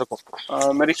உள்ள இருக்கும்.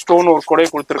 மாதிரி ஸ்டோன் ஒர்க் கூட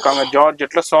கொடுத்திருக்காங்க.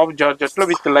 ஜார்ஜெட்ல சாஃப்ட் ஜார்ஜெட்ல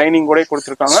வித் லைனிங் கூட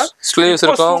கொடுத்திருக்காங்க. ஸ்லீவ்ஸ்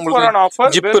இருக்கும். உங்களுக்கு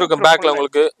ஜிப் இருக்கும். பேக்ல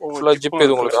உங்களுக்கு ஃபுல்லா ஜிப்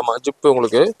இது உங்களுக்கு. ஆமா, ஜிப்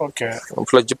உங்களுக்கு. ஓகே.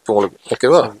 ஃபுல்லா ஜிப் உங்களுக்கு.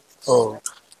 ஓகேவா? ஓ.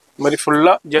 மாதிரி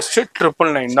ஃபுல்லா ஜஸ்ட்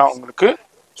 999 தான் உங்களுக்கு.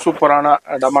 சூப்பரான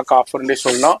டமக் ஆஃபர்னே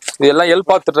சொல்லலாம். இதெல்லாம் L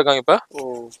பார்த்துட்டு இருக்காங்க இப்ப. ஓ.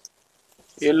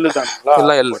 L தான்ங்களா?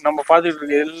 எல்லாம் L. நம்ம பார்த்துட்டு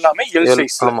இருக்க எல்லாமே L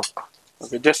சைஸ். ஆமா.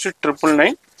 ஓகே. ஜஸ்ட்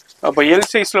 999. அப்ப L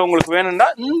சைஸ்ல உங்களுக்கு வேணும்னா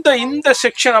இந்த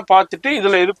செக்ஷனை பார்த்துட்டு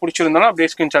இதுல எது பிடிச்சிருந்தாலும் அப்படியே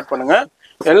ஸ்கிரீன்ஷாட் பண்ணுங்க.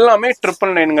 எல்லாமே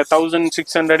 999ங்க.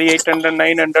 1600 800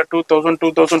 900 2000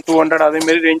 2200 அதே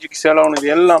மாதிரி ரேஞ்சுக்கு சேல் ஆகுது.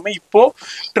 எல்லாமே இப்போ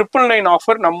 999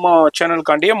 ஆஃபர் நம்ம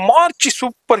சேனலுக்காண்டியே மார்ச்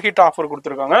சூப்பர் ஹிட் ஆஃபர்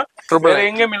கொடுத்துருக்காங்க. வேற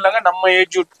எங்கேயும் இல்லைங்க. நம்ம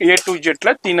A to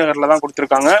Zல T.nagarல தான்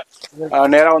கொடுத்துருக்காங்க.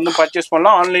 நேரா வந்து பர்ச்சேஸ்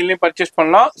பண்ணலாம். ஆன்லைன்லயும் பர்ச்சேஸ்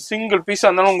பண்ணலாம். சிங்கிள் பீஸா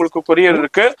இருந்தாலும் உங்களுக்கு கொரியர்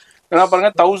இருக்கு. ஏன்னா பாருங்க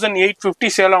 1850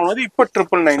 சேல் ஆனது இப்போ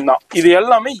 999 தான். இது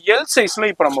எல்லாமே எல் சைஸ்ல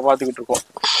இப்போ நம்ம பார்த்துக்கிட்டு இருக்கோம்.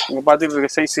 நீங்க பார்த்துக்கிட்டு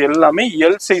இருக்க சைஸ் எல்லாமே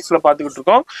எல் சைஸ்ல பார்த்துக்கிட்டு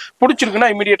இருக்கோம். பிடிச்சிருக்குன்னா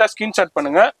இமீடியட்டா ஸ்கிரீன்ஷாட்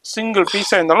பண்ணுங்க. சிங்கிள்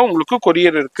பீஸா இருந்தாலும் உங்களுக்கு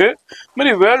கொரியர் இருக்கு. இது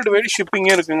மாதிரி வேர்ல்டு வைடு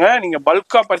ஷிப்பிங்கே இருக்குங்க. நீங்க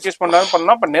பல்கா பர்ச்சேஸ் பண்ணாலும்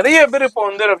பண்ணலாம். இப்போ நிறைய பேர் இப்போ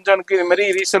வந்து ரம்ஜானுக்கு இது மாதிரி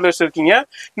ரீசெல்லர்ஸ் இருக்கீங்க.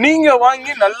 நீங்க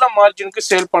வாங்கி நல்ல மார்ஜினுக்கு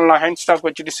சேல் பண்ணலாம். ஹேண்ட் ஸ்டாக்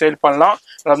வச்சுட்டு சேல் பண்ணலாம்.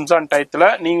 ரம்ஜான்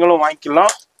டயத்துல நீங்களும்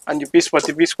வாங்கிக்கலாம். 5 பீஸ்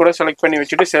 10 பீஸ் கூட செலக்ட் பண்ணி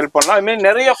வச்சுட்டு சேல் பண்ணலாம். அது மாதிரி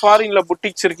நிறைய ஃபாரின்ல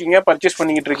புட்டிக்ஸ் இருக்கீங்க, பர்ச்சேஸ்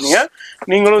பண்ணிக்கிட்டு இருக்கீங்க.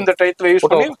 நீங்களும் இந்த டயத்துல யூஸ்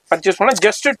பண்ணி பர்ச்சேஸ் பண்ணலாம்.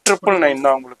 ஜஸ்ட் 999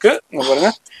 தான் உங்களுக்கு. இங்க பாருங்க,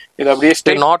 இது அப்படியே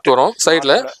ஸ்டைல் நாட் வரும்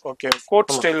சைடுல. ஓகே,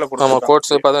 கோட் ஸ்டைல்ல கொடுங்க. ஆமா, கோட்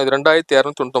ஸ்டைல் பார்த்தா இது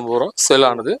 2299 ரூபாய் சேல்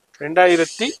ஆனது.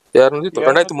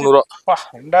 2300 ரூபாய். பா,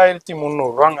 2300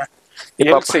 ரூபாங்க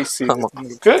எல் சைஸ்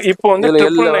உங்களுக்கு. இப்போ வந்து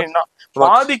 999 தான்.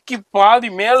 பாதிக்கு பாதி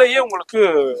மேலேயே உங்களுக்கு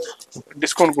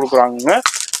டிஸ்கவுண்ட் கொடுக்குறாங்க.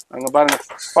 அங்க பாருங்க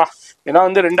பா, ஏன்னா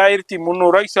வந்து 2300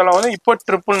 ரூபாய்க்கு சேல் வந்து இப்போ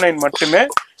 999 மட்டுமே.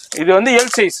 இது வந்து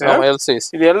எல் சைஸ். எல் சைஸ்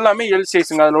இது எல்லாமே எல்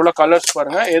சைஸுங்க. அதில் உள்ள கலர்ஸ்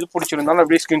பாருங்க. எது பிடிச்சிருந்தாலும்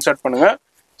அப்படியே ஸ்கிரீன்ஷாட் பண்ணுங்க.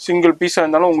 சிங்கிள் பீஸா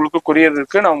இருந்தாலும் உங்களுக்கு கொரியர்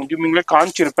இருக்கு. நான் ஜூமிங்ல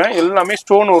காமிச்சிருப்பேன். எல்லாமே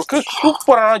ஸ்டோன் ஒர்க்கு,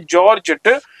 சூப்பரான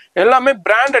ஜார்ஜெட்டு, எல்லாமே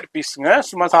பிராண்டட் பீஸுங்க.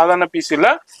 சும்மா சாதாரண பீஸ் இல்ல.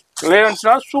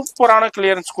 கிளியரன்ஸ்னா சூப்பரான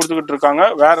கிளியரன்ஸ் கொடுத்துக்கிட்டு இருக்காங்க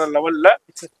வேற லெவல்ல.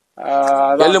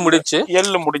 எல்லு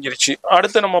முடிஞ்சிருச்சு.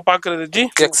 அடுத்து நம்ம பாக்குறது ஜி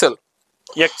எக்ஸல்.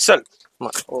 எக்ஸல்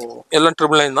எல்லாம்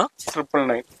 999 தான்.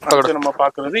 999. அடுத்து நம்ம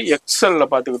பாக்குறது எக்ஸல்ல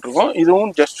பாத்துக்கிட்டு இருக்கோம்.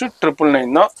 இதுவும் ஜஸ்ட்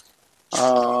 999 தான்.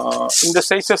 இந்த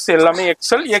சைசஸ் எல்லாமே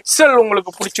எக்ஸல். எக்ஸல்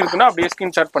உங்களுக்கு பிடிச்சிருக்குன்னா அப்படியே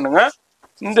ஸ்கிரீன்ஷாட் பண்ணுங்க.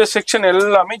 இந்த செக்ஷன்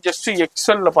எல்லாமே ஜஸ்ட்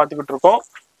எக்ஸல்ல பாத்துக்கிட்டு இருக்கோம்.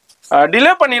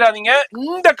 டிலே பண்ணிடாதீங்க.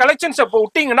 இந்த கலெக்ஷன்ஸ் இப்போ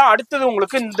விட்டீங்கன்னா அடுத்தது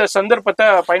உங்களுக்கு இந்த சந்தர்ப்பத்தை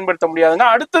பயன்படுத்த முடியாதுங்க.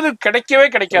 அடுத்தது கிடைக்கவே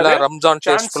கிடைக்காது. ரம்ஜான்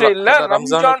சான்ஸே இல்ல.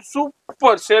 ரம்ஜான்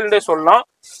சூப்பர் சேல்டே சொல்லலாம்.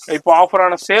 இப்போ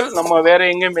ஆஃபரான சேல் நம்ம வேற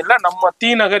எங்கேயுமே இல்ல. நம்ம D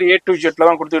Nagar A to Z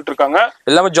தான் கொடுத்துட்டு இருக்காங்க.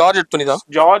 எல்லாமே ஜார்ஜெட் துணி தான்.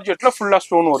 ஜார்ஜெட்ல ஃபுல்லா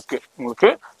ஸ்டோன் ஒர்க்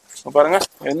உங்களுக்கு பாருங்க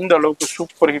எந்த அளவுக்கு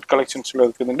சூப்பர் ஹிட் கலெக்ஷன்ஸ்ல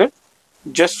இருக்குதுன்னு.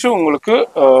 ஜஸ்ட் உங்களுக்கு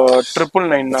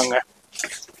 999 தாங்க.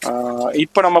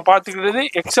 இப்போ நம்ம பாத்துக்கிறது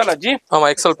எக்ஸல் அஜி. ஆமா,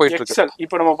 எக்ஸல் போயிட்டு இருக்கு. எக்ஸல்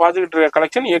இப்போ நம்ம பாத்துக்கிட்டு இருக்க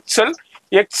கலெக்ஷன் எக்ஸல்.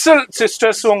 எக்ஸல்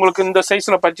சிஸ்டர்ஸ் உங்களுக்கு இந்த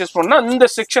சைஸ்ல பர்ச்சேஸ் பண்ணா இந்த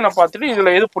செக்ஷனை பார்த்துட்டு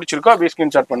இதுல எது பிடிச்சிருக்கோ அப்படியே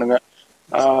ஸ்கிரீன்ஷாட் பண்ணுங்க.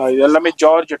 இது எல்லாமே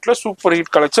ஜார்ஜெட்ல சூப்பர்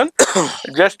ஹிட் கலெக்ஷன்.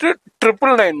 ஜஸ்ட்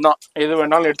 999 தான். எது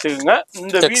வேணாலும் எடுத்துக்கோங்க.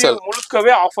 இந்த வீடியோ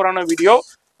முழுக்கவே ஆஃபரான வீடியோ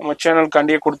நம்ம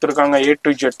சேனலுக்காண்டியே கொடுத்துருக்காங்க A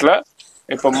to Zல.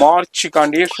 இப்போ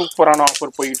மார்ச்சுக்காண்டியே சூப்பரான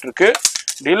ஆஃபர் போயிட்டு இருக்கு.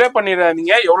 டிலே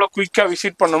பண்ணிடாதீங்க. எவ்வளவு குயிக்கா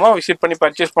விசிட் பண்ணுமோ விசிட் பண்ணி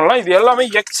பர்ச்சேஸ் பண்ணலாம். இது எல்லாமே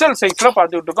எக்ஸல் சைஸ்ல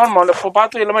பாத்துக்கிட்டு இருக்கோம். இப்போ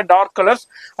பார்த்து எல்லாமே டார்க் கலர்ஸ்,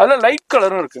 அதுல லைட்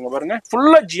கலரும் இருக்குங்க பாருங்க.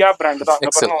 ஃபுல்லா ஜியா பிராண்ட் தான்.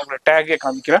 உங்களுக்கு டேகே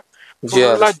காமிக்கிறேன்.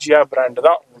 ஃபுல்லா ஜியா பிராண்ட்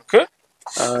தான் உங்களுக்கு.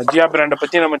 ஜியா பிராண்டை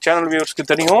பத்தி நம்ம சேனல் வியூவர்ஸ்க்கு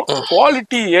தெரியும்.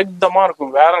 குவாலிட்டி ஏகதமா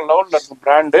இருக்கும், வேற லெவல்ல இருக்கும்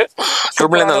பிராண்டு.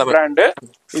 பிராண்டு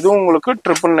இதுவும் உங்களுக்கு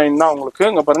 999 தான் உங்களுக்கு.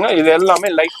 இங்க பாருங்க, இது எல்லாமே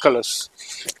லைட் கலர்ஸ்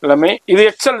எல்லாமே. இது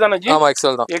எக்ஸல் தானே ஜி? ஆமா,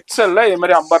 எக்ஸல் தான். எக்ஸல்ல இது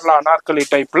மாதிரி அம்பர்லா அனார்கலி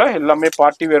டைப்ல எல்லாமே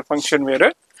பார்ட்டி வேர் ஃபங்க்ஷன் வேர்.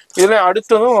 இதுல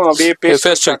அடுத்ததும் அப்படியே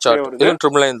பேஸ்டல் சார்ட். இது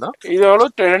 999 தான். இது எவ்வளவு?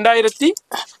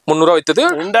 2300 ரூபாய் வித்தது.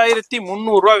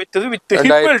 2300 ரூபாய் வித்தது. வித்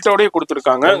ஹிப் பெல்ட்டோட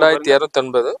கொடுத்திருக்காங்க.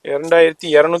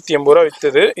 2280 ரூபாய்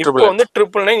வித்தது. இப்போ வந்து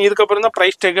 999. இதுக்கு அப்புறம் தான்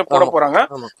பிரைஸ் டேக் போட போறாங்க.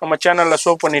 நம்ம சேனல்ல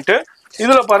ஷோ பண்ணிட்டு.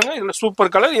 இதுல பாருங்க, இதுல சூப்பர்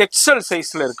கலர் எக்ஸல்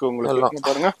சைஸ்ல இருக்கு உங்களுக்கு.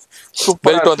 பாருங்க சூப்பர்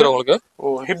பெல்ட் வந்துரும் உங்களுக்கு. ஓ,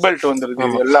 ஹிப் பெல்ட் வந்துருது.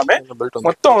 இது எல்லாமே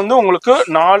மொத்தம் வந்து உங்களுக்கு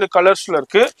 4 கலர்ஸ்ல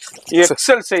இருக்கு.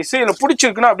 XL size. இதுல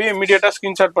பிடிச்சிருக்குன்னா அப்படியே இமிடியேட்டா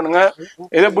ஸ்கிரீன்ஷாட் பண்ணுங்க.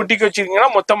 ஏதோ புட்டிக்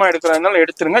வச்சிருக்கீங்கன்னா மொத்தமா எடுக்கிறதுனால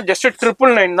எடுத்துருங்க. ஜஸ்ட்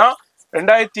 999 தான்.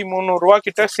 2300 ரூபாய்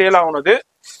கிட்ட சேல் ஆகுனது.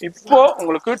 இப்போ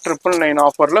உங்களுக்கு 999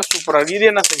 ஆஃபர்ல சூப்பரா. இது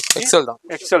என்ன சைஸ்? எக்ஸல் தான்.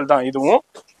 எக்ஸல் தான் இதுவும்.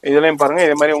 இதுலயும் பாருங்க,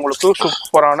 இதே மாதிரி உங்களுக்கு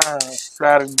சூப்பரான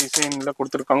ஃபிளேர் டிசைன்ல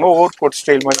கொடுத்துருக்காங்க. ஓவர் கோட்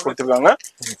ஸ்டைல் மாதிரி கொடுத்துருக்காங்க.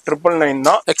 999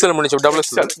 தான். எக்ஸல் முடிச்சு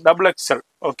டபுள் எக்ஸல்.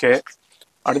 ஓகே,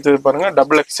 அடுத்தது பாருங்க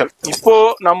டபுள் எக்ஸல். இப்போ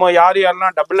நம்ம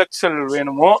யாரெல்லாம் டபுள் எக்ஸல்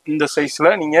வேணுமோ இந்த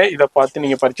சைஸ்ல நீங்க இதை பார்த்து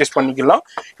நீங்க பர்ச்சேஸ் பண்ணிக்கலாம்.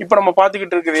 இப்போ நம்ம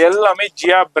பார்த்துக்கிட்டு இருக்கிறது எல்லாமே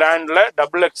ஜியா பிராண்ட்ல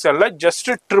டபுள் எக்ஸல்ல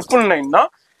ஜஸ்ட் 999 தான்.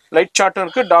 லைட் சார்ட்டும்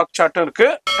இருக்கு, டார்க் சார்ட்டும் இருக்கு.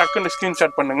 டக்குன்னு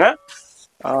ஸ்கிரீன்ஷாட் பண்ணுங்க.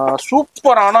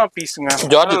 சூப்பரான பீஸுங்க,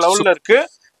 லெவல்ல இருக்கு.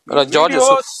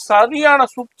 சரியான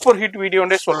சூப்பர் ஹிட்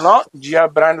வீடியோன்னே சொல்லலாம். ஜியா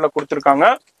பிராண்ட்ல கொடுத்துருக்காங்க.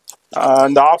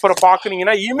 இந்த ஆஃபரை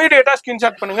பாக்குறீங்கன்னா இமீடியட்டா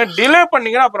ஸ்கிரீன்ஷாட் பண்ணுங்க. டிலே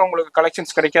பண்ணீங்கன்னா அப்புறம் உங்களுக்கு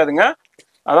கலெக்ஷன்ஸ் கிடைக்காதுங்க.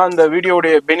 அதான் இந்த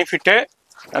வீடியோடைய பெனிஃபிட்டு.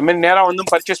 அதுமாதிரி நேராக வந்து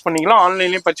பர்ச்சேஸ் பண்ணிக்கலாம்,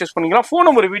 ஆன்லைன்லேயும் பர்ச்சேஸ் பண்ணிக்கலாம். ஃபோன்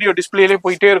நம்பர் வீடியோ டிஸ்பிளேலேயே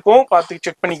போயிட்டே இருக்கும், பார்த்து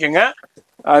செக் பண்ணிக்கோங்க.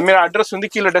 அதுமாரி அட்ரஸ் வந்து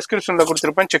கீழே டெஸ்கிரிப்ஷனில்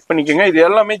கொடுத்துருப்பேன், செக் பண்ணிக்கோங்க. இது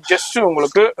எல்லாமே ஜஸ்ட்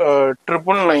உங்களுக்கு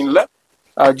 999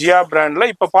 ஜியா பிராண்ட்ல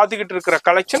இப்போ பார்த்துக்கிட்டு இருக்கிற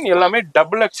கலெக்ஷன் எல்லாமே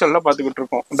டபுள் எக்ஸல்ல பார்த்துக்கிட்டு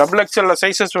இருக்கோம். டபுள் எக்ஸல்ல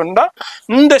சைசஸ் வேண்டா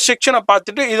இந்த செக்ஷனை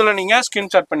பார்த்துட்டு இதில் நீங்கள்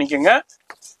ஸ்கிரீன்ஷாட் பண்ணிக்கோங்க.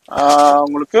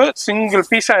 உங்களுக்கு சிங்கிள்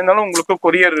பீஸாக இருந்தாலும் உங்களுக்கு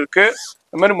கொரியர் இருக்கு.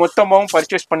 இது மாதிரி மொத்தமாகவும்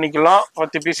பர்ச்சேஸ் பண்ணிக்கலாம்.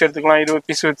 10 பீஸ் எடுத்துக்கலாம், 20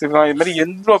 பீஸ் எடுத்துக்கலாம். இது மாதிரி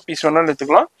எவ்வளோ பீஸ் வேணாலும்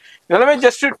எடுத்துக்கலாம். இதெல்லாமே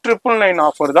ஜஸ்ட் 999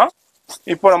 ஆஃபர் தான்.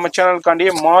 இப்போ நம்ம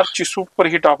சேனலுக்காண்டியே மார்ச் சூப்பர்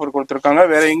ஹிட் ஆஃபர் கொடுத்துருக்காங்க.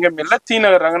 வேற எங்கேயுமே இல்லை,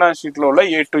 T.nagar ரங்கநாத் ஸ்ட்ரீட்ல உள்ள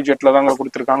A to Z தாங்க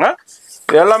கொடுத்துருக்காங்க.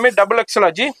 இது எல்லாமே டபுள் எக்ஸ்எல்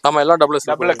ஆஜி. ஆமா எல்லாம்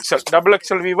டபுள்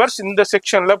எக்ஸ்எல் வீவர்ஸ். இந்த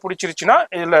செக்ஷன்ல பிடிச்சிருச்சுன்னா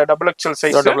இதுல டபுள் எக்ஸ்எல்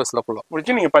சைஸ்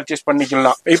பிடிச்சி நீங்க பர்ச்சேஸ்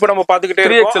பண்ணிக்கலாம். இப்போ நம்ம பாத்துக்கிட்டே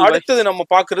இருக்கோம். அடுத்தது நம்ம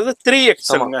பாக்குறது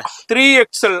 3XL.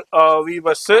 3XL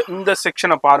viewers. இந்த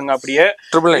செக்ஷனை பாருங்க. அப்படியே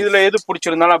இதுல எது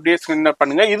பிடிச்சிருந்தாலும் அப்படியே ஸ்கிரீன்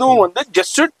பண்ணுங்க. இதுவும் வந்து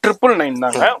ஜஸ்ட் 999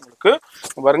 தாங்க உங்களுக்கு.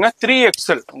 பாருங்க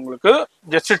 3XL உங்களுக்கு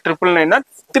ஜஸ்ட் 999 தான்.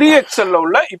 3XL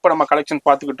உள்ள இப்ப நம்ம கலெக்ஷன்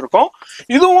பாத்துக்கிட்டு இருக்கோம்.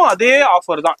 இதுவும் அதே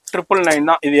ஆஃபர் தான், 999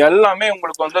 தான். இது எல்லாமே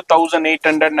உங்களுக்கு வந்து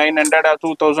 1800, 900,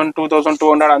 2000,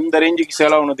 2200 அந்த ரேஞ்சுக்கு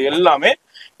சேல் ஆகுனது எல்லாமே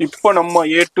இப்போ நம்ம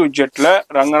A to Z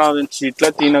ரங்கநாதன் ஸ்ட்ரீட்ல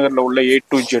T.nagarல உள்ள A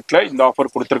to Z இந்த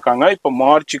ஆஃபர் கொடுத்துருக்காங்க. இப்போ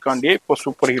மார்ச்சுக்காண்டியே இப்போ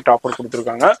சூப்பர் ஹிட் ஆஃபர்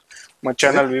கொடுத்துருக்காங்க. நம்ம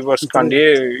சேனல் வியூவர்ஸ்க்காண்டியே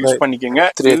யூஸ் பண்ணிக்கோங்க.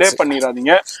 டிலே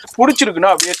பண்ணிடாதீங்க.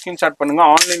 பிடிச்சிருக்குன்னா அப்படியே ஸ்கிரீன்ஷாட் பண்ணுங்க.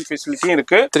 ஆன்லைன் ஃபெசிலிட்டியும்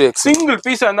இருக்கு. சிங்கிள்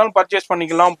பீஸா இருந்தாலும் பர்ச்சேஸ்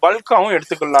பண்ணிக்கலாம், பல்காவும்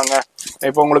எடுத்துக்கலாங்க.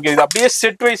 இப்போ உங்களுக்கு இது அப்படியே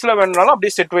செட் வைஸ்ல வேணும்னாலும்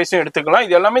அப்படியே செட் வைஸும் எடுத்துக்கலாம்.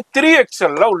 இது எல்லாமே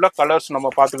 3XL உள்ள கலர்ஸ்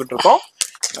நம்ம பார்த்துக்கிட்டு இருக்கோம்.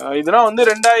 இதெல்லாம் வந்து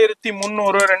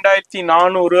 2300,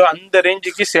 2400 அந்த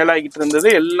ரேஞ்சுக்கு சேல் ஆகிட்டு இருந்தது.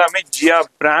 எல்லாமே ஜியா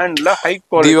பிராண்ட்ல ஹை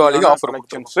குவாலிட்டி ஆஃபர்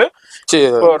கலெக்ஷன்ஸ்.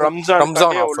 இப்போ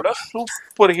ரம்ஜான் உள்ள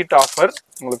சூப்பர் ஹிட் ஆஃபர்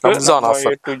உங்களுக்கு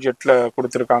A to Z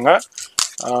கொடுத்துருக்காங்க.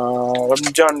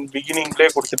 ரம்ஜான் பிகினிங்லேயே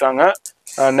கொடுத்துட்டாங்க.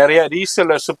 நிறைய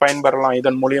ரீசெல்லர்ஸ் பயன்பெறலாம்.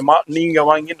 இதன் மூலியமா நீங்க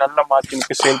வாங்கி நல்ல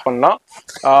மார்ஜினுக்கு சேல் பண்ணலாம்.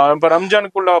 இப்போ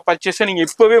ரம்ஜானுக்குள்ள பர்ச்சேஸை நீங்க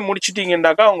இப்பவே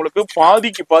முடிச்சிட்டீங்கன்னாக்கா உங்களுக்கு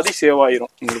பாதிக்கு பாதி சேவ்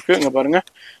ஆயிரும். உங்களுக்கு இங்க பாருங்க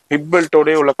ஹிப்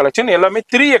பெல்ட்டோட உள்ள கலெக்ஷன் எல்லாமே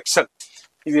 3XL.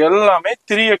 இது எல்லாமே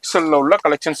 3XL உள்ள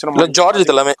கலெக்ஷன்ஸ்.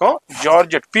 ஜார்ஜெட் எல்லாமே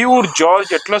ஜார்ஜெட், பியூர்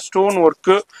ஜார்ஜெட்ல ஸ்டோன்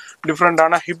ஒர்க்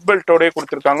டிஃப்ரெண்டான ஹிப் பெல்ட்டோட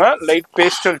கொடுத்துருக்காங்க. லைட்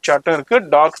பேஸ்டல் சார்ட்டும் இருக்கு,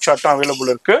 டார்க் சார்ட்டும்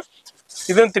அவைலபிள் இருக்கு.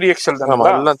 இதுவும் 3XL தான்.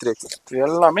 எல்லாம் 3XL.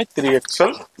 எல்லாமே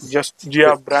 3XL ஜஸ்ட்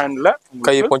ஜியா பிராண்ட்ல.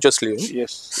 கை கொஞ்சம் ஸ்லீவ்.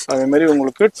 எஸ், அதே மாதிரி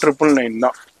உங்களுக்கு 999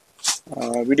 தான்.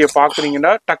 வீடியோ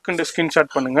பாக்குறீங்கன்னா டக்குன்னு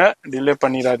ஸ்கிரீன்ஷாட் பண்ணுங்க, டிலே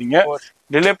பண்ணிடாதீங்க.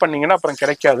 டிலே பண்ணீங்கன்னா அப்புறம்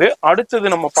கிடைக்காது. அடுத்தது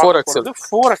நம்ம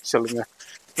 4XLங்க.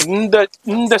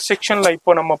 இந்த செக்ஷன்ல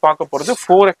இப்போ நம்ம பார்க்க போறது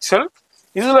 4XL.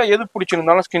 இதுல எது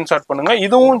பிடிச்சிருந்தாலும் ஸ்கிரீன்ஷாட் பண்ணுங்க.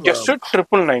 இதுவும் ஜஸ்ட்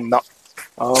 999 தான்.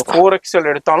 4XL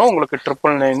எடுத்தாலும் உங்களுக்கு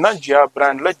 999 தான். ஜியா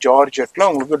பிராண்ட்ல ஜார்ஜெட்ல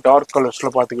உங்களுக்கு டார்க் கலர்ஸ்ல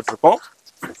பாத்துக்கிட்டு இருக்கோம்.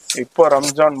 இப்போ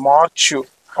ரம்ஜான் மார்ச்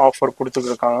ஆஃபர் கொடுத்துட்டு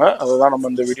இருக்காங்க. அதுதான் நம்ம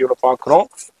இந்த வீடியோல பாக்குறோம்.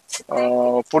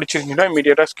 பிடிச்சிருந்தீங்கன்னா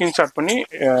இமீடியட்டா ஸ்கிரீன்ஷாட் பண்ணி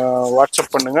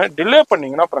வாட்ஸ்அப் பண்ணுங்க. டிலே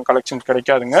பண்ணீங்கன்னா அப்புறம் கலெக்ஷன்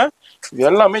கிடைக்காதுங்க. இது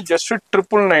எல்லாமே ஜஸ்ட்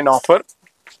 999 ஆஃபர்.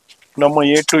 நம்ம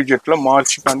A to Z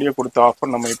மார்ச்சுக்காண்டியே கொடுத்த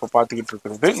ஆஃபர் நம்ம இப்போ பார்த்துக்கிட்டு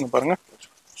இருக்கிறது. இங்க பாருங்க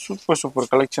சூப்பர்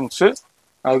கலெக்ஷன்ஸ்.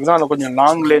 அதுக்கு தான் நான் கொஞ்சம்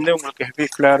லாங்லேருந்தே உங்களுக்கு ஹெவி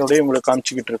ஃபிளேரோடய உங்களுக்கு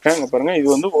காமிச்சிக்கிட்டு இருக்கேன். இங்கே பாருங்க இது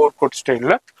வந்து ஓவர் கோட்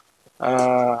ஸ்டைலில்.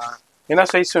 என்ன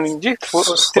சைஸ் சொன்னீங்க?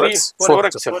 4XL.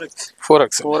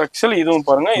 இதுவும்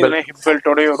பாருங்க இதெல்லாம் ஹிப்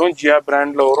பெல்ட்டோடய வரும், ஜியா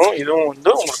பிராண்ட்ல வரும். இதுவும் வந்து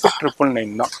உங்களுக்கு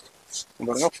 999 தான்.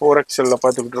 பாருங்க 4XL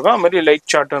பார்த்துக்கிட்டு இருக்கோம். அது மாதிரி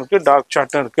லைட் சார்ட்டும் இருக்கு, டார்க்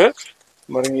சார்ட்டும் இருக்கு.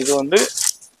 பாருங்க இது வந்து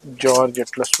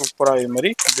ஜார்ஜெட்ல சூப்பரா இது மாதிரி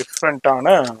டிஃப்ரெண்டான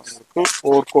உங்களுக்கு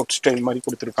ஓவர் கோட் ஸ்டைல் மாதிரி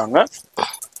கொடுத்துருக்காங்க.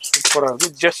 சூப்பரா இருக்கு.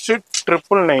 ஜஸ்ட்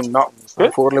 999 தான்.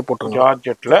 4ல போட்டு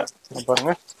ஜார்ஜெட்ல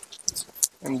பாருங்க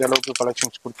இந்த அளவுக்கு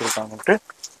கலெக்ஷன்ஸ் கொடுத்துருக்காங்கட்டு.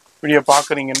 வீடியோ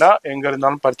பாக்குறீங்கன்னா எங்க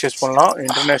இருந்தாலும் பர்ச்சேஸ் பண்ணலாம்.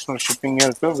 இன்டர்நேஷனல் ஷிப்பிங்கே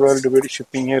இருக்கு, வேர்ல்டு வைடு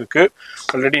ஷிப்பிங்கே இருக்கு.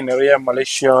 ஆல்ரெடி நிறைய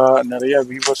மலேசியா, நிறைய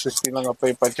வியூவர்ஸ் ஸ்ரீலங்கா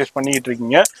போய் பர்ச்சேஸ் பண்ணிட்டு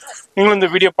இருக்கீங்க. நீங்களும் இந்த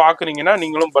வீடியோ பாக்குறீங்கன்னா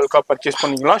நீங்களும் பல்கா பர்ச்சேஸ்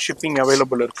பண்ணிக்கலாம். ஷிப்பிங்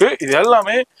அவைலபிள் இருக்கு. இது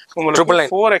எல்லாமே உங்களுக்கு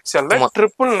 4XL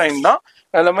 999 தான்.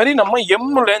 அந்த மாதிரி நம்ம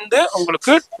எம்ல இருந்து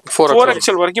உங்களுக்கு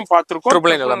 4XL வரைக்கும் பார்த்திருக்கோம்.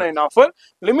 999 ஆஃபர்.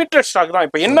 லிமிடெட் ஸ்டாக் தான்.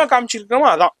 இப்போ என்ன காமிச்சிருக்கோமோ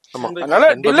அதான். அதனால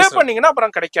டிலே பண்ணீங்கன்னா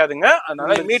அப்புறம் கிடைக்காதுங்க.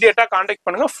 அதனால இமீடியட்டா கான்டாக்ட்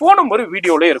பண்ணுங்க. ஃபோன் நம்பர்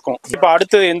வீடியோல இருக்கும். இப்போ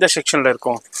அடுத்தது எந்த செக்ஷன்ல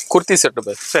இருக்கும்? குர்த்தி செட்.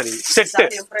 சரி, செட்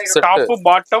டாப்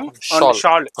பாட்டம்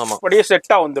ஷால் அப்படியே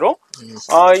செட்டா வந்துரும்.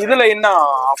 இதுல என்ன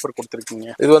ஆஃபர் கொடுத்திருக்கீங்க?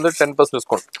 இது வந்து 10%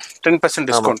 டிஸ்கவுண்ட். 10%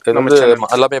 டிஸ்கவுண்ட். இது வந்து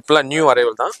எல்லாமே இப்பலாம் நியூ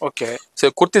அரைவல் தான். ஓகே.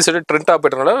 சரி, குர்த்தி செட் ட்ரெண்டா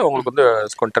போயிட்டனால உங்களுக்கு வந்து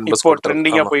டிஸ்கவுண்ட் 10%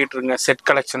 ட்ரெண்டிங்கா போயிட்டு இருங்க. செட்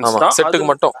கலெக்ஷன்ஸ் தான்.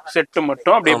 செட்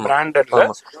மட்டும் அப்படியே பிராண்டட்ல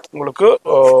உங்களுக்கு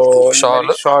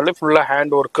ஷால் ஃபுல்லா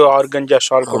ஹேண்ட் ஒர்க் ஆர்கஞ்சா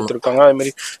ஷால் கொடுத்திருக்காங்க. அதே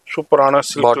மாதிரி சூப்பரான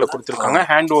சில்க்ல கொடுத்திருக்காங்க.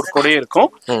 ஹேண்ட் ஒர்க்கோடயே இருக்கும்.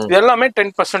 இது எல்லாமே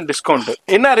 10% டிஸ்கவுண்ட்.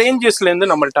 என்ன ரேஞ்சஸ்ல இருந்து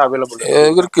நம்மள்ட்ட அவைலபிள்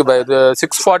இருக்கு? இது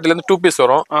 640 ல இருந்து 2 பீஸ்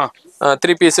வரும்.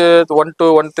 3 பீஸ் 12,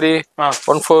 13,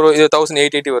 14 இது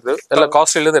 1880 வருது. எல்லாம்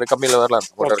காஸ்ட்ல இருந்து கம்மியில வரலாம்.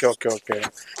 ஓகே.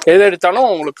 எது எடுத்தாலும்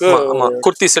உங்களுக்கு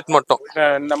குர்த்தி செட் மட்டும்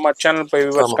நம்ம சேனல் பை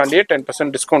வியூவர்ஸ்காண்டியே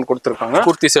 10% டிஸ்கவுண்ட் கொடுத்திருக்காங்க.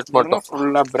 குர்த்தி செட் மட்டும்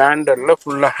ஃபுல்லா பிராண்டட்ல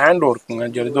ஃபுல்லா ஹேண்ட் ஒர்க்குங்க.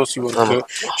 ஜர்தோசி ஒர்க்,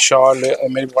 ஷால்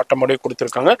அது மாதிரி வட்டமோட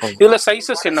கொடுத்திருக்காங்க. இதுல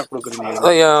சைஸஸ் என்ன கொடுக்குறீங்க?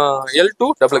 L2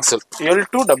 XXL.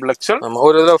 L2 XXL.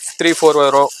 ஒரு 3, 4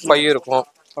 வரும், 5 இருக்கும்.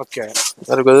 ஓகே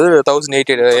அதுக்கு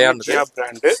 1080 ஜியா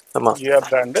பிராண்ட். ஆமா ஜியா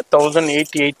பிராண்ட்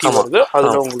 1080 வருது.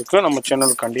 அதுல உங்களுக்கு நம்ம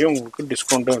சேனலுக்காண்டியே உங்களுக்கு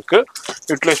டிஸ்கவுண்ட்டும் இருக்கு.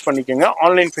 யூட்டிலைஸ் பண்ணிக்கோங்க.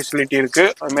 ஆன்லைன் ஃபெசிலிட்டி இருக்கு.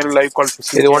 அது மாதிரி லைவ் கால்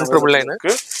ஃபெசிலிட்டி இது 1999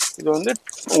 இருக்கு. இது வந்து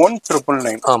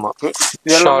 1999. ஆமா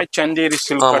இது எல்லாமே சந்தேரி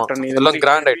சில்க் காட்டன். இதெல்லாம்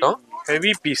கிராண்ட் ஐட்டம்,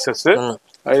 ஹெவி பீசஸ்.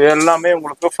 இது எல்லாமே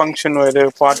உங்களுக்கு ஃபங்க்ஷன் வேறு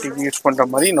பார்ட்டிக்கு யூஸ் பண்ற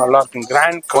மாதிரி நல்லா இருக்கும்.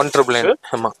 கிராண்ட் 1999.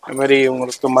 ஆமா அது மாதிரி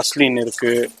உங்களுக்கு மஸ்லின்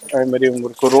இருக்கு. அது மாதிரி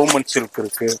உங்களுக்கு ரோமன் சில்க்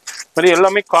இருக்கு. அது மாதிரி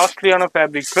எல்லாமே காஸ்ட்லியான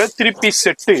ஃபேப்ரிக்ஸ்ல 3 பீஸ்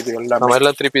செட். இது எல்லாமே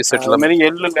எல்லாம் 3 பீஸ் செட். அது மாதிரி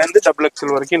எல்ல இருந்து XXL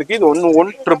வரைக்கும் இருக்கு. இது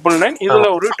 1999. இதுல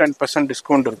ஒரு 10%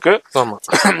 டிஸ்கவுண்ட் இருக்கு. ஆமா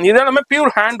இது எல்லாமே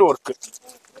பியூர் ஹேண்ட் ஒர்க்.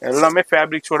 எல்லாமே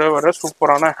ஃபேப்ரிக்ஸோட வர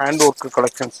சூப்பரான ஹேண்ட் ஒர்க்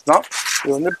கலெக்ஷன்ஸ் தான்.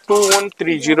 இது வந்து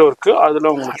 2130 இருக்கு. அதுல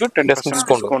உங்களுக்கு 10%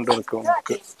 டிஸ்கவுண்ட் இருக்கு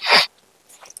உங்களுக்கு.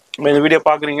 இந்த வீடியோ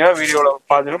பாக்குறீங்க, வீடியோல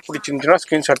பாத்தீங்கன்னா பிடிச்சிருந்துச்சுன்னா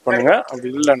ஸ்கிரீன்ஷாட் பண்ணுங்க. அப்படி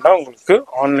இல்லைன்னா உங்களுக்கு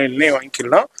ஆன்லைன்லயே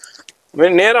வாங்கிக்கலாம்.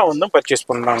 நேரா வந்து பர்ச்சேஸ்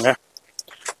பண்ணலாங்க.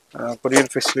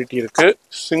 கொரியர் ஃபெசிலிட்டி இருக்கு.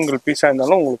 சிங்கிள் பீஸா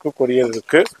இருந்தாலும் உங்களுக்கு கொரியர்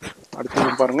இருக்கு.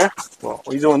 அடுத்து பாருங்க,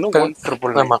 இது வந்து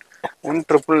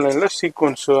 1999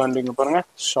 சீக்வன்ஸ் அண்ட் இங்க பாருங்க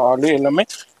ஷாலு எல்லாமே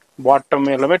பாட்டம்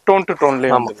எல்லாமே டோன் டு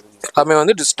டோன்லயே வந்துருது. எல்லாமே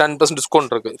வந்து 10%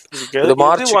 டிஸ்கவுண்ட் இருக்கு. இது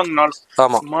மார்ச் வாங்குனால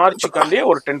ஆமா மார்ச்சுக்காண்டியே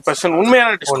ஒரு 10%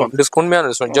 உண்மையான டிஸ்கவுண்ட். உண்மையான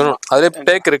டிஸ்கவுண்ட். அதுல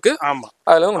டேக் இருக்கு. ஆமா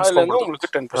அதுல உங்களுக்கு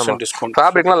 10% டிஸ்கவுண்ட்.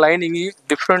 ஃபேப்ரிக்லாம் லைனிங்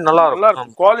டிஃபரண்ட் நல்லா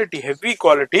இருக்கும். Quality heavy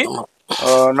quality.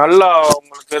 நல்லா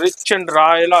உங்களுக்கு ரிச் அண்ட்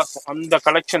ராயலா இருக்கும். அந்த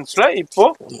கலெக்ஷன்ஸ்ல இப்போ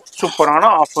சூப்பரான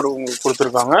ஆஃபர் உங்களுக்கு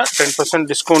கொடுத்துருக்காங்க. 10%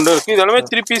 டிஸ்கவுண்ட் இருக்கு. இதெல்லாமே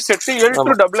 3 piece set. L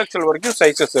to XXL வரைக்கும்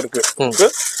சைசஸ் இருக்கு.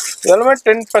 இதெல்லாமே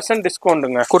 10%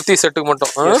 டிஸ்கவுண்ட்ங்க. குர்த்தி செட்டுக்கு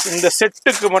மட்டும், இந்த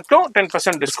செட்டுக்கு மட்டும்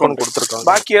 10% டிஸ்கவுண்ட் கொடுத்துருக்காங்க.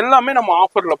 பாக்கி எல்லாமே நம்ம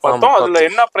ஆஃபர்ல பார்த்தோம். அதுல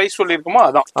என்ன பிரைஸ் சொல்லிருக்கோமோ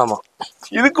அதான். ஆமா,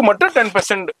 இதுக்கு மட்டும்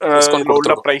 10%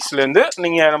 உள்ள பிரைஸ்ல இருந்து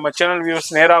நீங்க நம்ம சேனல்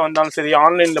வியூஸ் நேரா வந்தாலும் சரி,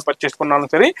 ஆன்லைன்ல பர்ச்சேஸ்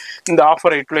பண்ணாலும் சரி, இந்த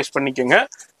ஆஃபரை யூட்டிலைஸ் பண்ணிக்கோங்க.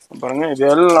 பாருங்க, இது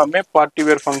எல்லாமே party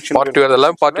wear function, party wear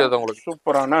எல்லாம் பார்ட்டி வேர் தான். உங்களுக்கு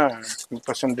சூப்பரான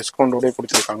 10% டிஸ்கவுண்டோட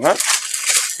கொடுத்துருக்காங்க.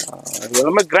 இது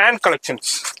எல்லாமே கிராண்ட்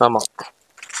கலெக்ஷன்ஸ். ஆமா,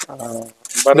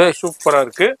 சூப்பரா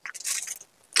இருக்கு.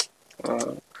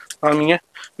 நீங்க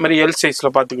இந்த மாதிரி எல் சைஸ்ல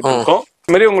பாத்துக்கிட்டு இருக்கோம்.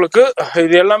 இந்த மாதிரி உங்களுக்கு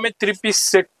இது எல்லாமே 3 பீஸ்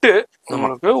செட்டு.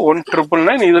 உங்களுக்கு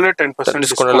 1999. இதுல 10%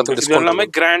 டிஸ்கவுண்ட். இது எல்லாமே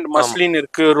கிராண்ட் மஸ்லின்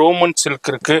இருக்கு, ரோமன் சில்க்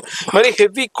இருக்கு. இந்த மாதிரி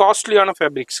ஹெவி காஸ்ட்லியான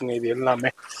ஃபேப்ரிக்ஸ்ங்க இது எல்லாமே.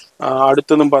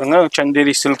 அடுத்ததும் பாருங்க,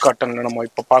 சந்தேரி சில்க் காட்டன்ல நம்ம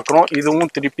இப்ப பாக்குறோம்.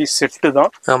 இதுவும் 3 பீஸ் செட்டு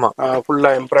தான். ஆமா,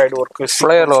 ஃபுல்லா எம்ப்ராய்டரி ஒர்க்,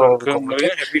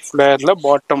 ஹெவி ஃபிளேர்ல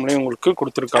பாட்டம்லயும் உங்களுக்கு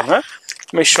கொடுத்துருக்காங்க.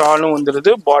 ஷாலும்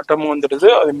வந்துடுது, பாட்டமும் வந்துடுது,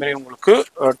 அதே மாதிரி உங்களுக்கு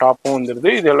டாப்பும் வந்துடுது.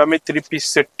 இது எல்லாமே 3 பீஸ்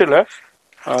செட்டுல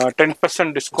 10%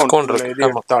 டிஸ்கவுண்ட். எது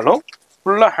எடுத்தாலும்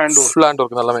ஃபுல்லா ஹேண்ட்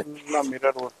ஒர்க் எல்லாமே, ஃபுல்லா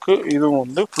மிரர் ஒர்க். இதுவும்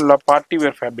வந்து ஃபுல்லா பார்ட்டி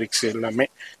வேர் ஃபேப்ரிக்ஸ் எல்லாமே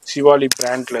சிவாலி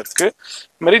பிராண்ட்ல இருக்கு.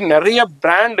 இந்த மாதிரி நிறைய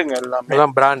பிராண்டுங்க எல்லாமே.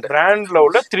 பிராண்ட்ல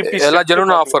உள்ள 3 பீஸ் எல்லாம்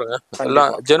ஜெனுவன் ஆஃபருங்க. எல்லாம்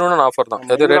ஜெனுவன் ஆஃபர் தான்.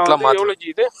 எது ரேட்லாம் எவ்வளவு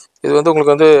இது? இது வந்து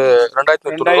உங்களுக்கு வந்து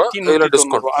 2290. அதுல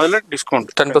டிஸ்கவுண்ட், அதுல டிஸ்கவுண்ட்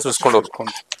 10% டிஸ்கவுண்ட்.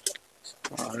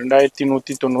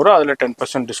 2190. அதுல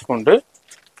 10% டிஸ்கவுண்ட்.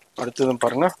 அடுத்தது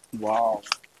பாருங்க, வாவ்,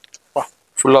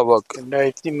 ஃபுல்லா ஒர்க்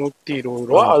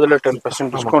 2120 அதுல 10%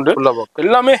 டிஸ்கவுண்ட்.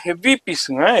 எல்லாமே ஹெவி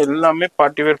பீஸ்ங்க. எல்லாமே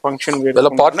பார்ட்டி வேர் ஃபங்க்ஷன் வேர்.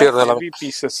 எல்லாம் பார்ட்டி வேர் ஹெவி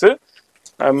பீசஸ்.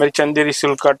 அது மாதிரி Chanderi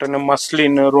silk cotton,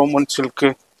 muslin, Roman silk,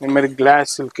 இந்த மாதிரி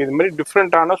கிளாஸ் சில்க், இது மாதிரி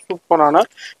டிஃப்ரெண்டான சூப்பரான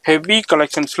ஹெவி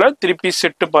கலெக்ஷன்ஸ்ல 3 பீஸ்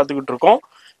செட்டு பார்த்துக்கிட்டு இருக்கோம்.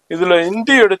 இதுல எந்த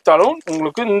எடுத்தாலும்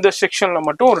உங்களுக்கு இந்த செக்ஷன்ல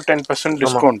மட்டும் ஒரு 10%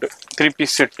 டிஸ்கவுண்ட். 3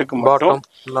 பீஸ் செட்டுக்கு மட்டும்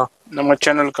நம்ம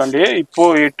சேனலுக்காண்டியே இப்போ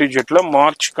A to Z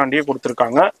மார்ச் காண்டியே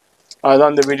கொடுத்துருக்காங்க.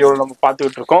 அதுதான் இந்த வீடியோவில் நம்ம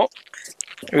பார்த்துக்கிட்டு இருக்கோம்.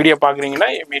 வீடியோ பார்க்குறீங்கன்னா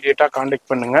இமீடியட்டாக காண்டாக்ட்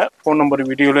பண்ணுங்க. ஃபோன் நம்பர்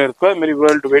வீடியோவில் இருக்கும். அது மாதிரி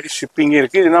வேர்ல்டு வைடு ஷிப்பிங்கே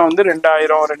இருக்குது. இதெல்லாம் வந்து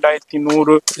 2000,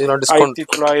 2100,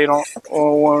 1900,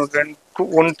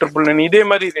 1999 இதே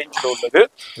மாதிரி ரேஞ்சில் உள்ளது.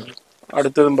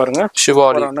 அடுத்ததும் பாருங்க,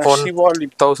 ஷிவாலி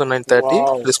 1930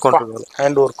 டிஸ்கவுண்ட்.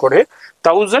 ஹேண்ட் ஒர்க்கோட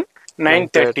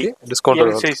 1930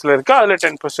 டிஸ்கவுண்ட் சைஸ்ல இருக்கு. அதுல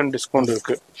 10% டிஸ்கவுண்ட்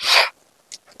இருக்கு.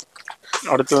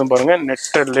 அடுத்தது பாருங்க,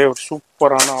 நெட்டர்ல ஒரு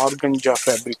சூப்பரான ஆர்கன்ஜா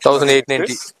ஃபேப்ரிக்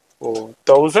 1890. ஓ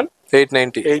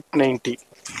 1890.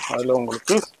 அதுல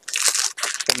உங்களுக்கு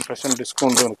 10%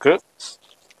 டிஸ்கவுண்ட் இருக்கு.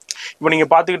 இப்போ நீங்க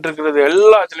பாத்துக்கிட்டு இருக்கிறது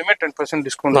எல்லாத்துலயுமே 10%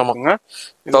 டிஸ்கவுண்ட் இருக்குங்க.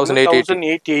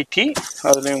 1880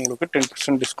 அதுல உங்களுக்கு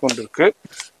 10% டிஸ்கவுண்ட் இருக்கு.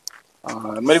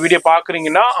 இந்த மாதிரி வீடியோ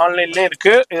பாக்குறீங்கன்னா ஆன்லைன்லயே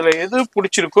இருக்கு. இதுல எது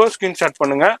பிடிச்சிருக்கோ ஸ்கிரீன்ஷாட்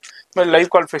பண்ணுங்க. லைவ்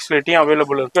கால் ஃபெசிலிட்டியும்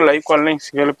அவைலபிள் இருக்கு. லைவ் கால்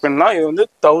ஹெல்ப் பண்ணலாம். இது வந்து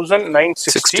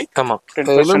 1960.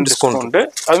 10% டிஸ்கவுண்ட்.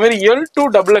 அது மாதிரி L to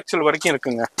XXL வரைக்கும்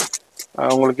இருக்குங்க.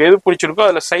 உங்களுக்கு எது பிடிச்சிருக்கோ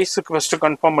அதுல சைஸுக்கு ஃபர்ஸ்ட்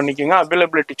கன்ஃபார்ம் பண்ணிக்கோங்க.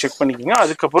 அவைலபிலிட்டி செக் பண்ணிக்கோங்க.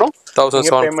 அதுக்கப்புறம்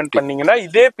பேமெண்ட் பண்ணீங்கன்னா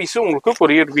இதே பீஸ் உங்களுக்கு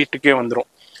கொரியர் வீட்டுக்கே வந்துடும்.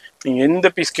 நீங்க எந்த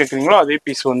பீஸ் கேட்குறீங்களோ அதே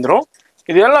பீஸ் வந்துடும்.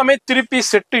 இது எல்லாமே 3 பீஸ்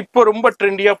செட் இப்போ ரொம்ப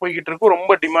ட்ரெண்டியா போய்கிட்டு இருக்கு,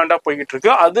 ரொம்ப டிமாண்டா போய்கிட்டு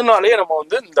இருக்கு. அதனாலேயே நம்ம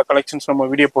வந்து இந்த கலெக்ஷன்ஸ் நம்ம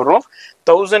வீடியோ போடுறோம்.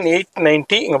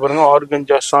 1890 இங்க பாருங்க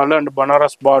ஆர்கன்ஜா ஷால் அண்ட்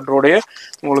பனாரஸ் பார்டரோடைய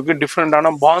உங்களுக்கு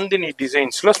டிஃப்ரெண்டான பாந்தினி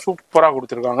டிசைன்ஸ்ல சூப்பரா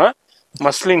கொடுத்துருக்காங்க.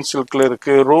 மஸ்லின் சில்க்ல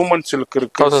இருக்கு, ரோமன் சில்க்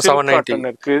இருக்கு, சில்க் காட்டன்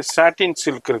இருக்கு, சாட்டின்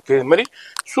சில்க் இருக்கு. இது மாதிரி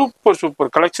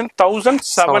சூப்பர் கலெக்ஷன்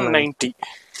 1790.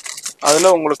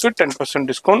 அதுல உங்களுக்கு 10%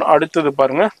 டிஸ்கவுண்ட். அடுத்தது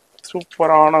பாருங்க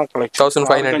சூப்பரான கலெக்ஷன்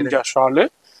 1590 ஷாலு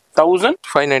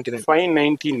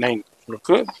 1599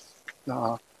 உங்களுக்கு.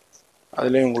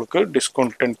 அதுலேயும் உங்களுக்கு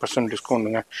டிஸ்கவுண்ட் 10%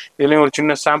 டிஸ்கவுண்ட்டுங்க. இதுலேயும் ஒரு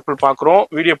சின்ன சாம்பிள் பார்க்குறோம்.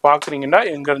 வீடியோ பார்க்குறீங்கன்னா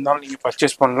எங்கே இருந்தாலும் நீங்கள்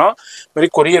பர்ச்சேஸ் பண்ணலாம். இதுமாதிரி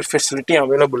கொரியர் ஃபெசிலிட்டி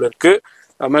அவைலபிள் இருக்குது.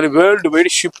 அது மாதிரி வேர்ல்டு வைடு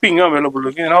ஷிப்பிங்கும் அவைலபிள்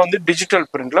இருக்குது. இதெல்லாம் வந்து டிஜிட்டல்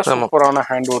பிரிண்டில் சூப்பரான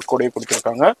ஹேண்ட் ஒர்க் கூட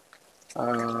கொடுத்துருக்காங்க.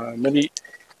 இதுமாரி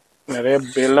நிறைய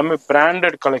எல்லாமே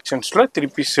பிராண்டட் கலெக்ஷன்ஸில் 3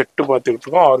 பீஸ் செட்டு பார்த்துக்கிட்டு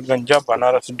இருக்கோம். ஆர்கன்ஜா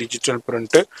பனாரஸ் டிஜிட்டல்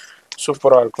பிரிண்ட்டு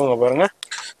சூப்பராக இருக்கும். இங்கே பாருங்க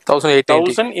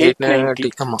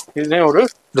 1890. இதுலேயும் ஒரு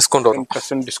டிஸ்கவுண்ட்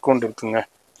 10% டிஸ்கவுண்ட் இருக்குங்க.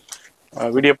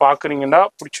 வீடியோ பார்க்குறீங்கன்னா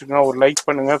பிடிச்சிருக்குன்னா ஒரு லைக்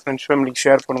பண்ணுங்கள், ஃப்ரெண்ட்ஸ் ஃபேமிலிக்கு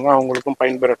ஷேர் பண்ணுங்கள், அவங்களுக்கும்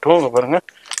பயன்பெறட்டும். இங்கே பாருங்கள்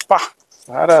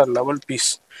வேற லெவல் பீஸ்.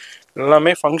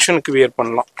 எல்லாமே ஃபங்க்ஷனுக்கு வியர்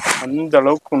பண்ணலாம், அந்த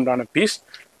அளவுக்கு உண்டான பீஸ்.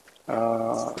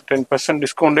 10%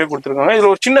 டிஸ்கவுண்டே கொடுத்துருக்காங்க.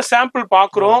 இதில் ஒரு சின்ன சாம்பிள்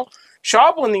பார்க்குறோம்.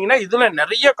 ஷாப் வந்தீங்கன்னா இதில்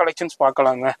நிறைய கலெக்ஷன்ஸ்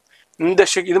பார்க்கலாங்க. இந்த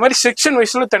இது மாதிரி செக்ஷன்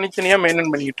வைஸில் தனித்தனியாக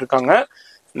மெயின்டைன் பண்ணிக்கிட்டு இருக்காங்க.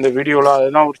 இந்த வீடியோவில்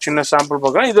அதுதான் ஒரு சின்ன சாம்பிள்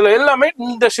பார்க்குறேன். இதில் எல்லாமே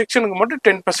இந்த செக்ஷனுக்கு மட்டும்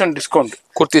 10% discount.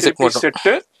 Kurti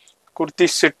set kurti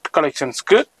set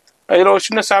கலெக்ஷன்ஸ்க்கு இதில் ஒரு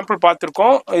சின்ன சாம்பிள்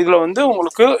பார்த்துருக்கோம். இதில் வந்து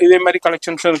உங்களுக்கு இதே மாதிரி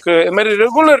கலெக்ஷன்ஸும் இருக்குது. இது மாதிரி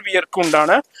ரெகுலர் வியருக்கு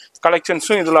உண்டான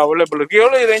கலெக்ஷன்ஸும் இதில் அவைலபிள் இருக்குது.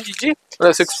 எவ்வளோ ரேஞ்சிச்சு?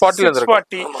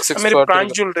 640. அது மாதிரி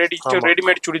பிராஞ்சூல்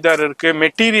ரெடிமேட் சுடிதார் இருக்குது.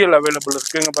 மெட்டீரியல் அவைலபிள்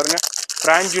இருக்குது. இங்கே பாருங்கள்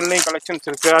பிராஞ்சூல்லையும் கலெக்ஷன்ஸ்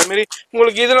இருக்குது. அதுமாரி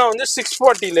உங்களுக்கு இதெல்லாம் வந்து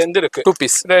 640லேருந்து இருக்குது. 2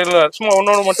 பீஸ் ரெகுலர். சும்மா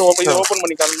ஒன்று மட்டும் ஓப்பன்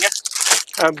பண்ணி காமிங்க.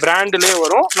 பிராண்ட்லேயே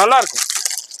வரும், நல்லாயிருக்கும்.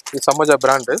 சமோஜா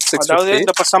பிராண்டு. அதாவது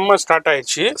இந்த சம்மர் ஸ்டார்ட்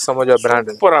ஆயிடுச்சு. சமோஜா பிராண்ட்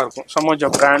சூப்பரா இருக்கும். சமோஜா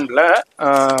பிராண்ட்ல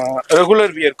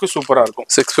ரெகுலர் வியருக்கு சூப்பரா இருக்கும்.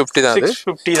 650 தான்.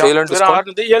 650 தான்.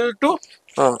 L2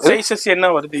 சைஸஸ் என்ன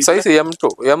வருது? சைஸ்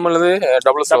M2, M ல இருந்து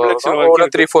XXL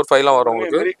 3 4 5 லாம் வரும்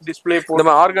உங்களுக்கு. டிஸ்ப்ளே போட்டு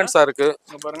இந்த ஆர்கன்ஸா இருக்கு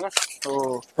பாருங்க.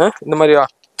 இந்த மாதிரி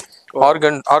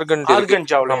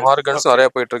ஆர்கன்ஸ் நிறைய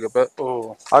போயிட்டு இருக்கு இப்ப.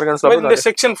 ஆர்கன்ஸ் இந்த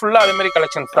செக்ஷன் ஃபுல்லா அதே மாதிரி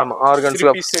கலெக்ஷன்ஸ் தான்.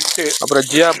 ஆர்கன்ஸ்ல செட். அப்புறம்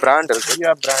ஜியா பிராண்ட் இருக்கு.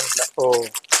 ஜியா பிராண்ட்ல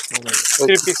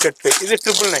 3 பீஸ் செட். இது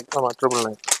 999. ஆமா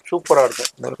 999 சூப்பரா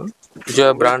இருக்கும். ஜியா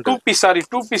பிராண்ட் 2 பீஸ்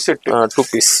செட். 2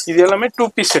 பீஸ். இது எல்லாமே 2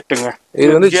 பீஸ் செட்டுங்க.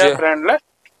 இது வந்து ஜியா பிராண்ட்ல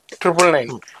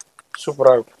 999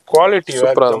 சூப்பரா இருக்கும். குவாலிட்டி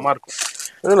வேறமா இருக்கும்.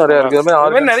 இது நிறைய இருக்கு.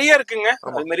 அது மாதிரி நிறைய இருக்குங்க.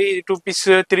 அது மாதிரி 2 பீஸ்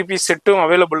 3 பீஸ் செட்டும்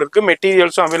அவைலபிள் இருக்கு.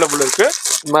 மெட்டீரியல்ஸும் அவைலபிள் இருக்கு.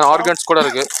 ஆர்கன்ஸ் கூட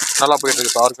இருக்கு, நல்லா போயிட்டு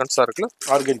இருக்கு. ஆர்கன்ஸா இருக்குல,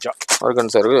 ஆர்கன்ஸா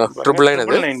இருக்கு.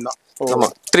 999 தான். ஆமா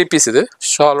 3 பீஸ். இது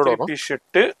ஷாலோட வரும். 3 பீஸ்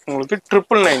செட் உங்களுக்கு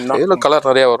 999 தான். இதுல கலர்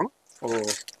நிறைய வரும்.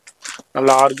 நல்ல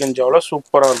ஆர்கன்ஜாவுல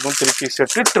சூப்பரா இருக்கும். 3 பீஸ்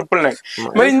செட்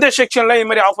 999. இந்த செக்ஷன்ல இது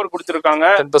மாதிரி ஆஃபர் கொடுத்துருக்காங்க.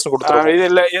 10% கொடுத்துருக்காங்க.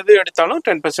 இதுல எது எடுத்தாலும்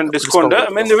 10% டிஸ்கவுண்ட்.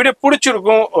 இந்த வீடியோ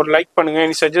பிடிச்சிருக்கும் ஒரு லைக் பண்ணுங்க.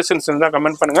 எனி சஜஷன்ஸ் இருந்தா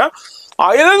கமெண்ட் பண்ணுங்க.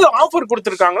 ஏதாவது ஆஃபர்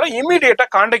கொடுத்துருக்காங்களா இமீடியட்டா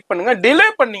கான்டாக்ட் பண்ணுங்க. டிலே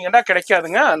பண்ணீங்கன்னா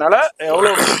கிடைக்காதுங்க. அதனால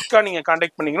எவ்வளவு குயிக்கா நீங்க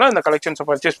கான்டாக்ட் பண்ணீங்களோ இந்த கலெக்ஷன்ஸை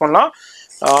பர்ச்சேஸ் பண்ணலாம்.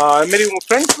 அதுமாரி உங்க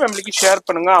ஃப்ரெண்ட்ஸ் ஃபேமிலிக்கு ஷேர்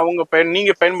பண்ணுங்க. அவங்க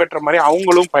நீங்க பயன்பெற்ற மாதிரி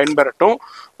அவங்களும் பயன்பெறட்டும்.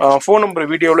 ஃபோன் நம்பர்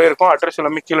வீடியோல இருக்கும். அட்ரஸ்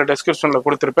எல்லாமே கீழே டெஸ்கிரிப்ஷன்ல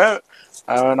கொடுத்துருப்பேன்.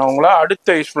 நான் உங்களை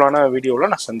அடுத்த யூஸ்ஃபுல்லான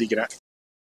வீடியோவில் நான் சந்திக்கிறேன்.